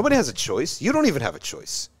choice. Nobody has a choice. You don't even have a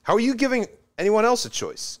choice. How are you giving anyone else a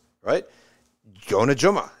choice, right? Going to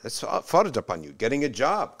Jummah, that's fard upon you. Getting a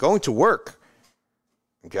job, going to work,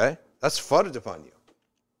 okay? That's fard upon you,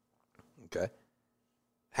 okay?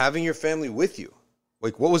 Having your family with you.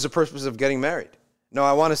 Like, what was the purpose of getting married? No,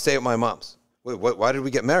 I want to stay at my mom's. Wait, why did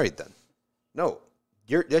we get married then? No,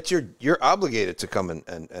 you're obligated to come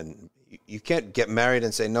and you can't get married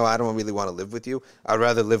and say, no, I don't really want to live with you. I'd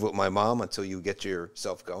rather live with my mom until you get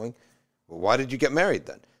yourself going. Well, why did you get married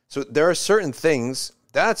then? So there are certain things,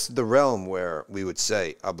 that's the realm where we would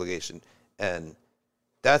say obligation. And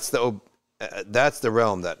that's the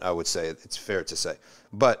realm that I would say it's fair to say.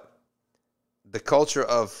 But the culture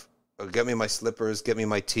of get me my slippers, get me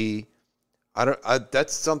my tea,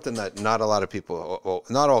 that's something that not a lot of people, well,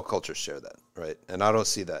 not all cultures share that, right? And I don't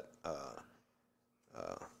see that.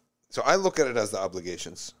 So I look at it as the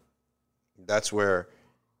obligations. That's where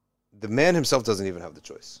the man himself doesn't even have the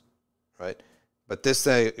choice, right? But this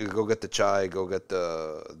thing, go get the chai, go get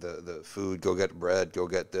the food, go get bread, go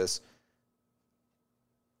get this.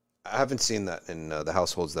 I haven't seen that in the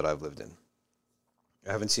households that I've lived in.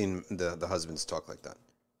 I haven't seen the husbands talk like that,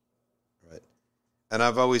 right? And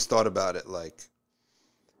I've always thought about it like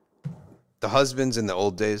the husbands in the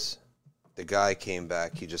old days, the guy came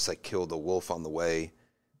back, he just like killed a wolf on the way,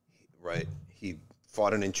 right? He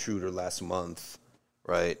fought an intruder last month,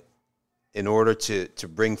 right? In order to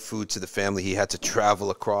bring food to the family, he had to travel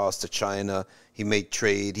across to China. He made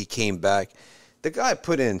trade. He came back. The guy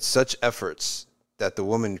put in such efforts that the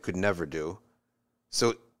woman could never do.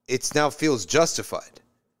 So it now feels justified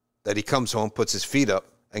that he comes home, puts his feet up,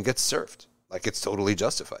 and gets served. Like it's totally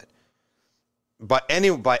justified. By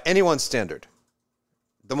anyone's standard,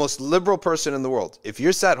 the most liberal person in the world, if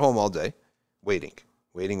you're sat home all day, waiting,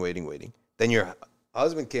 then your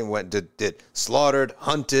husband came, did slaughtered,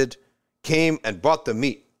 hunted, came and bought the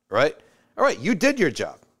meat, right? All right, you did your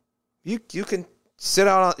job. You can sit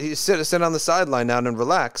on the sideline now and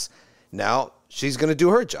relax. Now she's going to do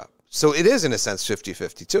her job. So it is, in a sense,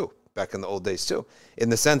 50-50 too, back in the old days too, in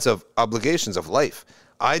the sense of obligations of life.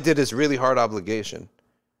 I did this really hard obligation.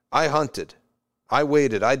 I hunted. I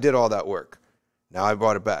waited. I did all that work. Now I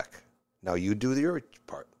brought it back. Now you do your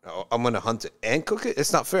part. Now I'm going to hunt it and cook it.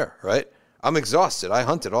 It's not fair, right? I'm exhausted. I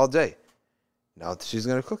hunted all day. Now she's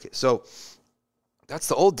going to cook it. So that's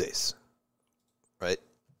the old days, right?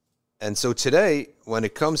 And so today, when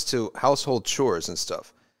it comes to household chores and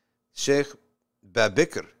stuff, Sheikh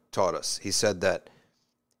Babikr taught us. He said that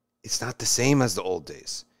it's not the same as the old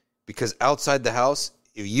days. Because outside the house,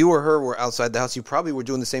 if you or her were outside the house, you probably were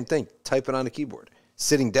doing the same thing, typing on a keyboard,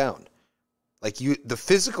 sitting down. Like the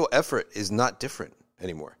physical effort is not different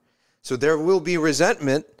anymore. So there will be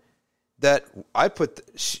resentment that I put.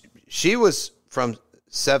 She was from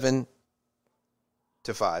 7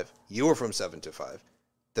 to 5. You were from 7 to 5.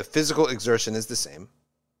 The physical exertion is the same.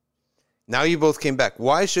 Now you both came back.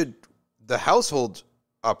 Why should the household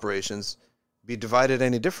operations be divided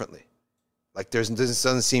any differently? Like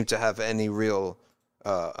doesn't seem to have any real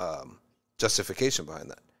justification behind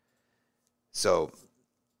that. So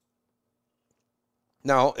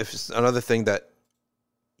now, if it's another thing that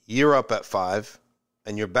you're up at 5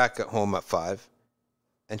 and you're back at home at 5,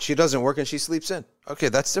 and she doesn't work and she sleeps in, okay,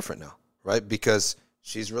 that's different now, right? Because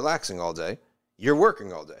She's relaxing all day. You're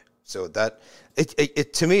working all day. So that,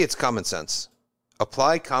 to me, it's common sense.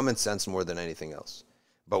 Apply common sense more than anything else.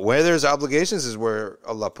 But where there's obligations is where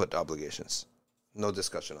Allah put obligations. No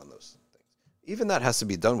discussion on those things. Even that has to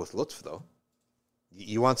be done with lutf, though.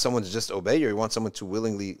 You want someone to just obey, or you want someone to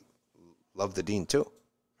willingly love the deen too,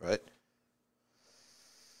 right?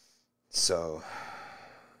 So,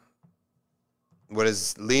 what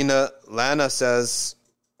is Lana says,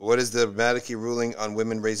 what is the Maliki ruling on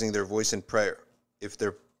women raising their voice in prayer if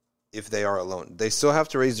they are alone? They still have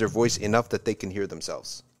to raise their voice enough that they can hear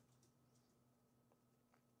themselves.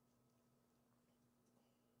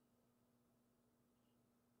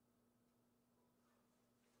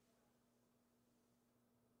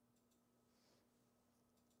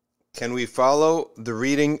 Can we follow the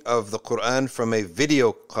reading of the Quran from a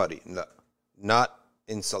video qari? No, not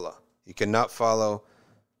in salah. You cannot follow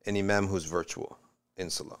an imam who's virtual in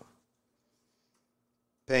salah.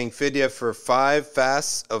 Paying fidya for 5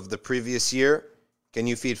 fasts of the previous year. Can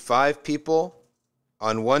you feed 5 people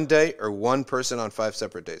on one day or one person on 5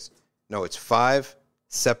 separate days? No, it's 5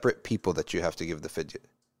 separate people that you have to give the fidya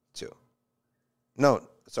to. No,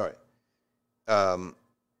 sorry. The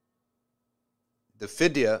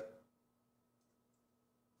fidya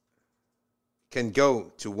can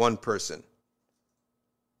go to one person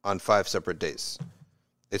on 5 separate days.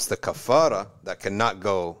 It's the kafara that cannot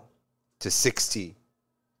go to 60,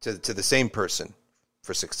 to the same person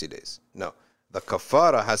for 60 days. No, the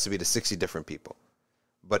kafara has to be to 60 different people.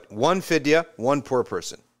 But one fidya, one poor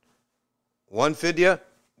person. One fidya,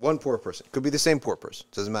 one poor person. Could be the same poor person.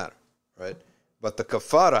 Doesn't matter, right? But the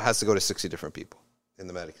kafara has to go to 60 different people in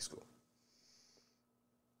the Maliki school.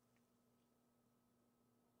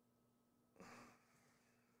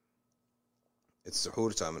 It's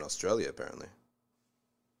suhoor time in Australia, apparently.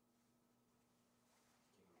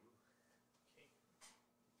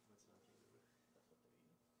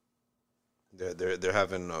 They're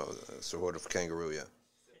having suhoor of kangaroo, yeah.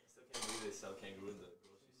 They sell kangaroo in the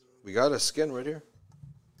grocery store. We got a skin right here.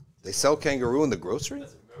 They sell kangaroo in the grocery?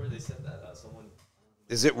 Remember they said that someone...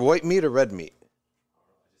 Is it white meat or red meat? I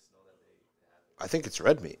just know that they have it. I think it's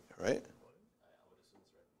red meat, right? I would assume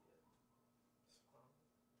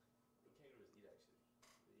it's red meat, yeah. What kangaroos eat,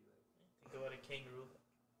 actually? Think about a kangaroo.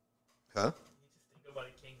 Huh? You just think about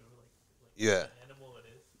a kangaroo, like Yeah. the animal it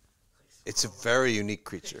is. It's a very unique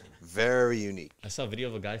creature. Very unique. I saw a video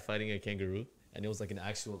of a guy fighting a kangaroo, and it was like an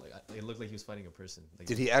actual, like it looked like he was fighting a person. Like,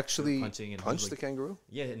 Did he actually punching and he punch was the like, kangaroo?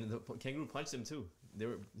 Yeah, and the kangaroo punched him too. He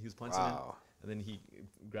was punching him, Wow. and then he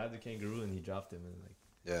grabbed the kangaroo and he dropped him, and like,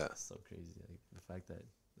 Yeah. it's so crazy. Like the fact that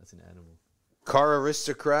that's an animal. Car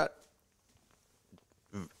aristocrat.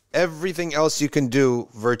 Everything else you can do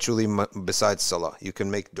virtually besides salah. You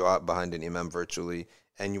can make dua behind an imam virtually.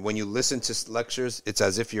 And when you listen to lectures, it's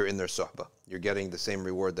as if you're in their suhbah. You're getting the same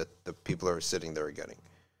reward that the people who are sitting there are getting.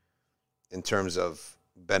 In terms of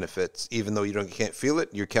benefits, even though you can't feel it,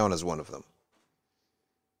 you count as one of them.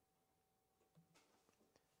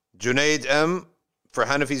 Junaid M. For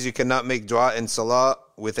Hanafis, you cannot make dua in salah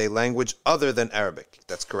with a language other than Arabic.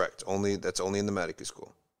 That's correct. That's only in the Maliki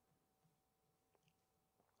school.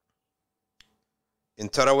 In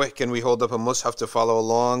Tarawih, can we hold up a mushaf to follow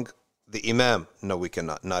along the imam? No, we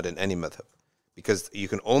cannot. Not in any madhab. Because you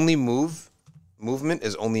can only movement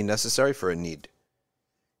is only necessary for a need.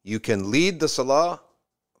 You can lead the salah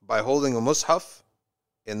by holding a mushaf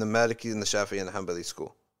in the Maliki, in the Shafi'i, and the Hanbali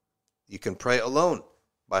school. You can pray alone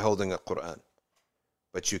by holding a Quran.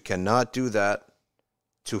 But you cannot do that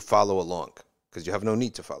to follow along, because you have no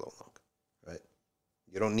need to follow along, right?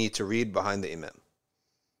 You don't need to read behind the imam.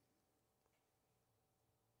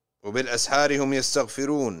 وَبِالْأَسْحَارِ هُمْ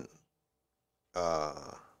يَسْتَغْفِرُونَ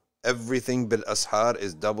Everything bil-ashar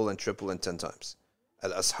is double and triple and 10 times.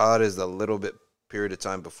 Al-ashar is the little bit period of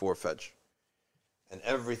time before Fajr. And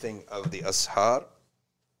everything of the ashar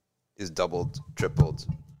is doubled, tripled,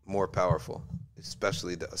 more powerful,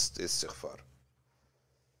 especially the istighfar.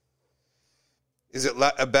 Is it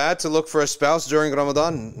bad to look for a spouse during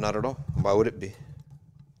Ramadan? Not at all. Why would it be?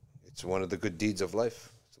 It's one of the good deeds of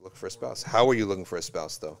life to look for a spouse. How are you looking for a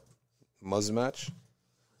spouse, though? Muzmatch?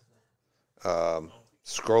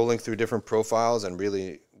 Scrolling through different profiles and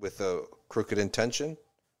really with a crooked intention?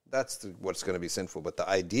 That's what's going to be sinful. But the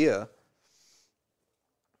idea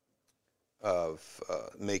of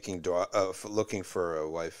making dua, of looking for a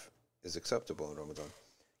wife is acceptable in Ramadan.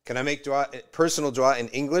 Can I make dua, personal dua in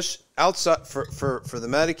English? Outside for the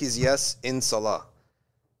Malikis, yes, in Salah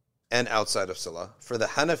and outside of Salah. For the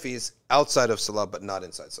Hanafis, outside of Salah but not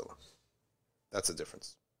inside Salah. That's the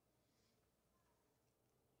difference.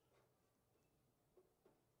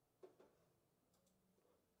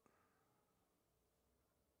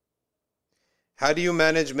 How do you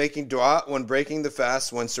manage making dua when breaking the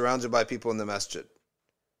fast when surrounded by people in the masjid?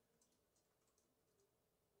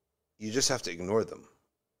 You just have to ignore them.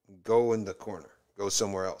 Go in the corner. Go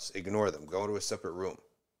somewhere else. Ignore them. Go into a separate room.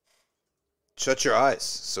 Shut your eyes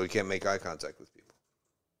so you can't make eye contact with people.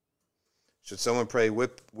 Should someone pray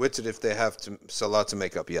witr if they have to salah to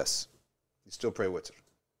make up? Yes. You still pray witr.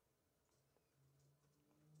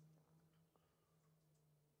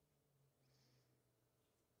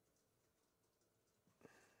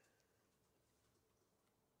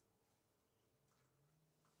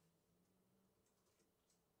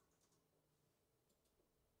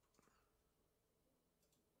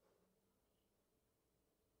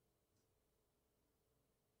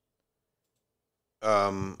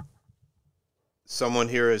 Someone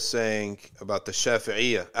here is saying about the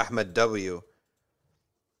Shafi'iyya, Ahmed W.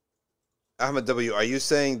 Ahmed W., are you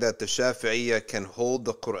saying that the Shafi'iyya can hold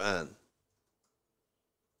the Quran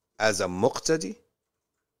as a muqtadi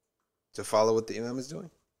to follow what the Imam is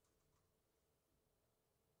doing?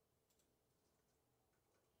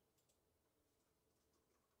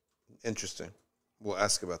 Interesting. We'll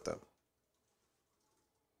ask about that.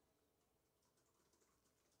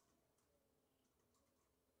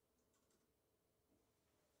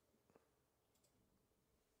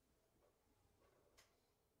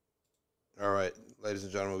 All right, ladies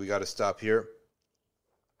and gentlemen, we got to stop here.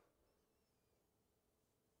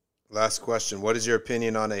 Last question. What is your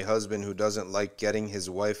opinion on a husband who doesn't like getting his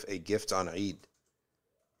wife a gift on Eid?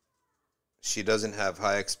 She doesn't have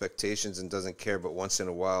high expectations and doesn't care, but once in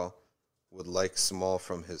a while would like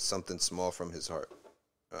something small from his heart.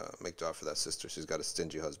 Make dua for that sister. She's got a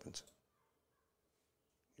stingy husband.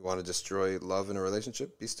 You want to destroy love in a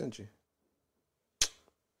relationship? Be stingy.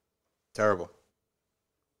 Terrible.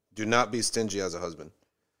 Do not be stingy as a husband.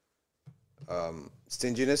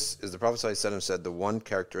 Stinginess, is the Prophet ﷺ said, the one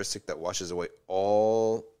characteristic that washes away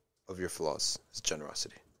all of your flaws is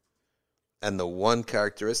generosity. And the one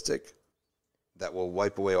characteristic that will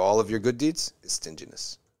wipe away all of your good deeds is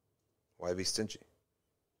stinginess. Why be stingy?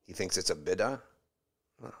 He thinks it's a bid'ah?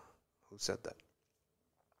 No. Who said that?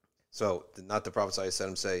 So, did not the Prophet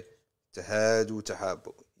ﷺ say, tahadu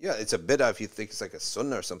tahabu? Yeah, it's a bid'ah if you think it's like a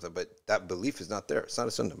sunnah or something, but that belief is not there. It's not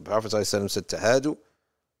a sunnah. The Prophet ﷺ said, tahadu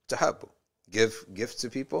tahabu. Give gifts to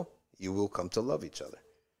people, you will come to love each other.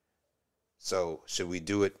 So, should we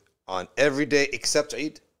do it on every day except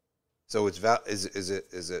Eid? So, is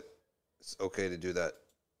it okay to do that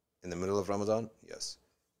in the middle of Ramadan? Yes.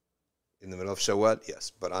 In the middle of Shawwal?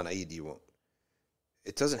 Yes. But on Eid, you won't.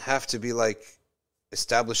 It doesn't have to be like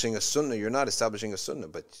establishing a sunnah. You're not establishing a sunnah,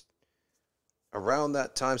 but around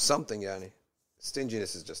that time, something, yani.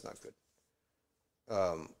 Stinginess is just not good.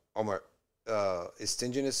 Omar, is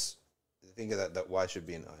stinginess, think of that Y should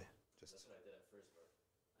be an I. Just, that's what I did at first,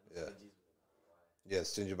 bro. Yeah. Yeah,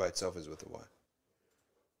 stingy by itself is with a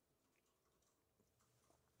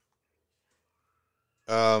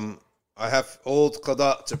Y. I have old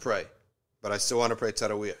qada to pray, but I still want to pray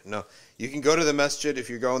Taraweeh. No, you can go to the masjid if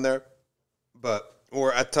you're going there,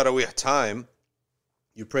 or at Taraweeh time,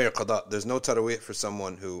 you pray a qada. There's no Taraweeh for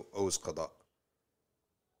someone who owes qada.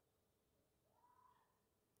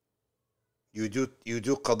 You do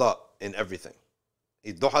qada in everything.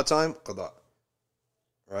 Eid duha time, qada.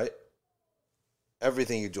 Right?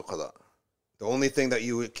 Everything you do qada. The only thing that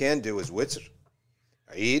you can do is witr,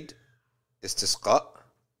 Eid, istisqa,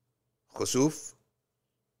 khusuf.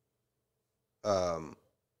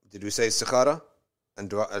 Did we say istikhara? And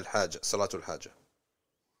dua al-hajj, salatul hajj.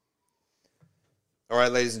 All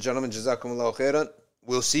right, ladies and gentlemen, jazakumullahu khairan.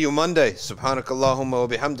 We'll see you Monday. Subhanakallahumma wa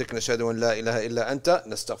bihamdik nashhadu an la ilaha illa anta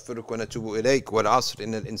nastaghfiruka wa natubu ilayk wal 'asr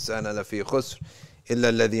innal insana lafi khusr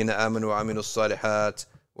illa alladhina amanu wa 'amilus salihat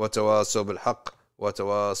wa tawasaw bil haqq wa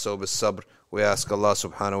tawasaw bis sabr. We ask Allah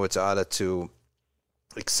subhanahu wa ta'ala to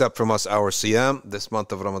accept from us our siyam this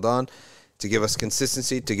month of Ramadan, to give us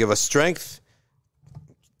consistency, to give us strength,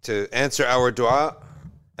 to answer our dua,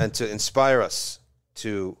 and to inspire us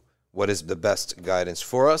to what is the best guidance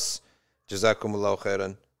for us. Jazakumullahu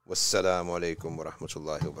khairan. Wassalamu alaikum wa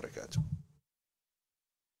rahmatullahi wa barakatuh.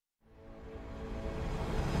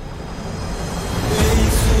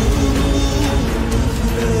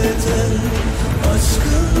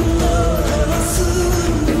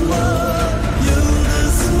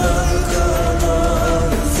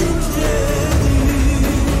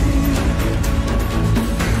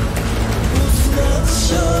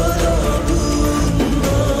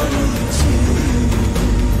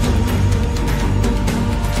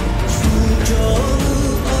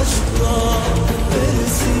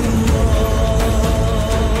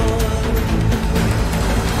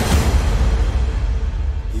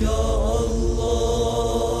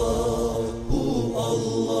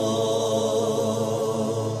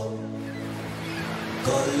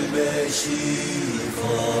 قلب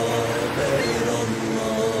شیفا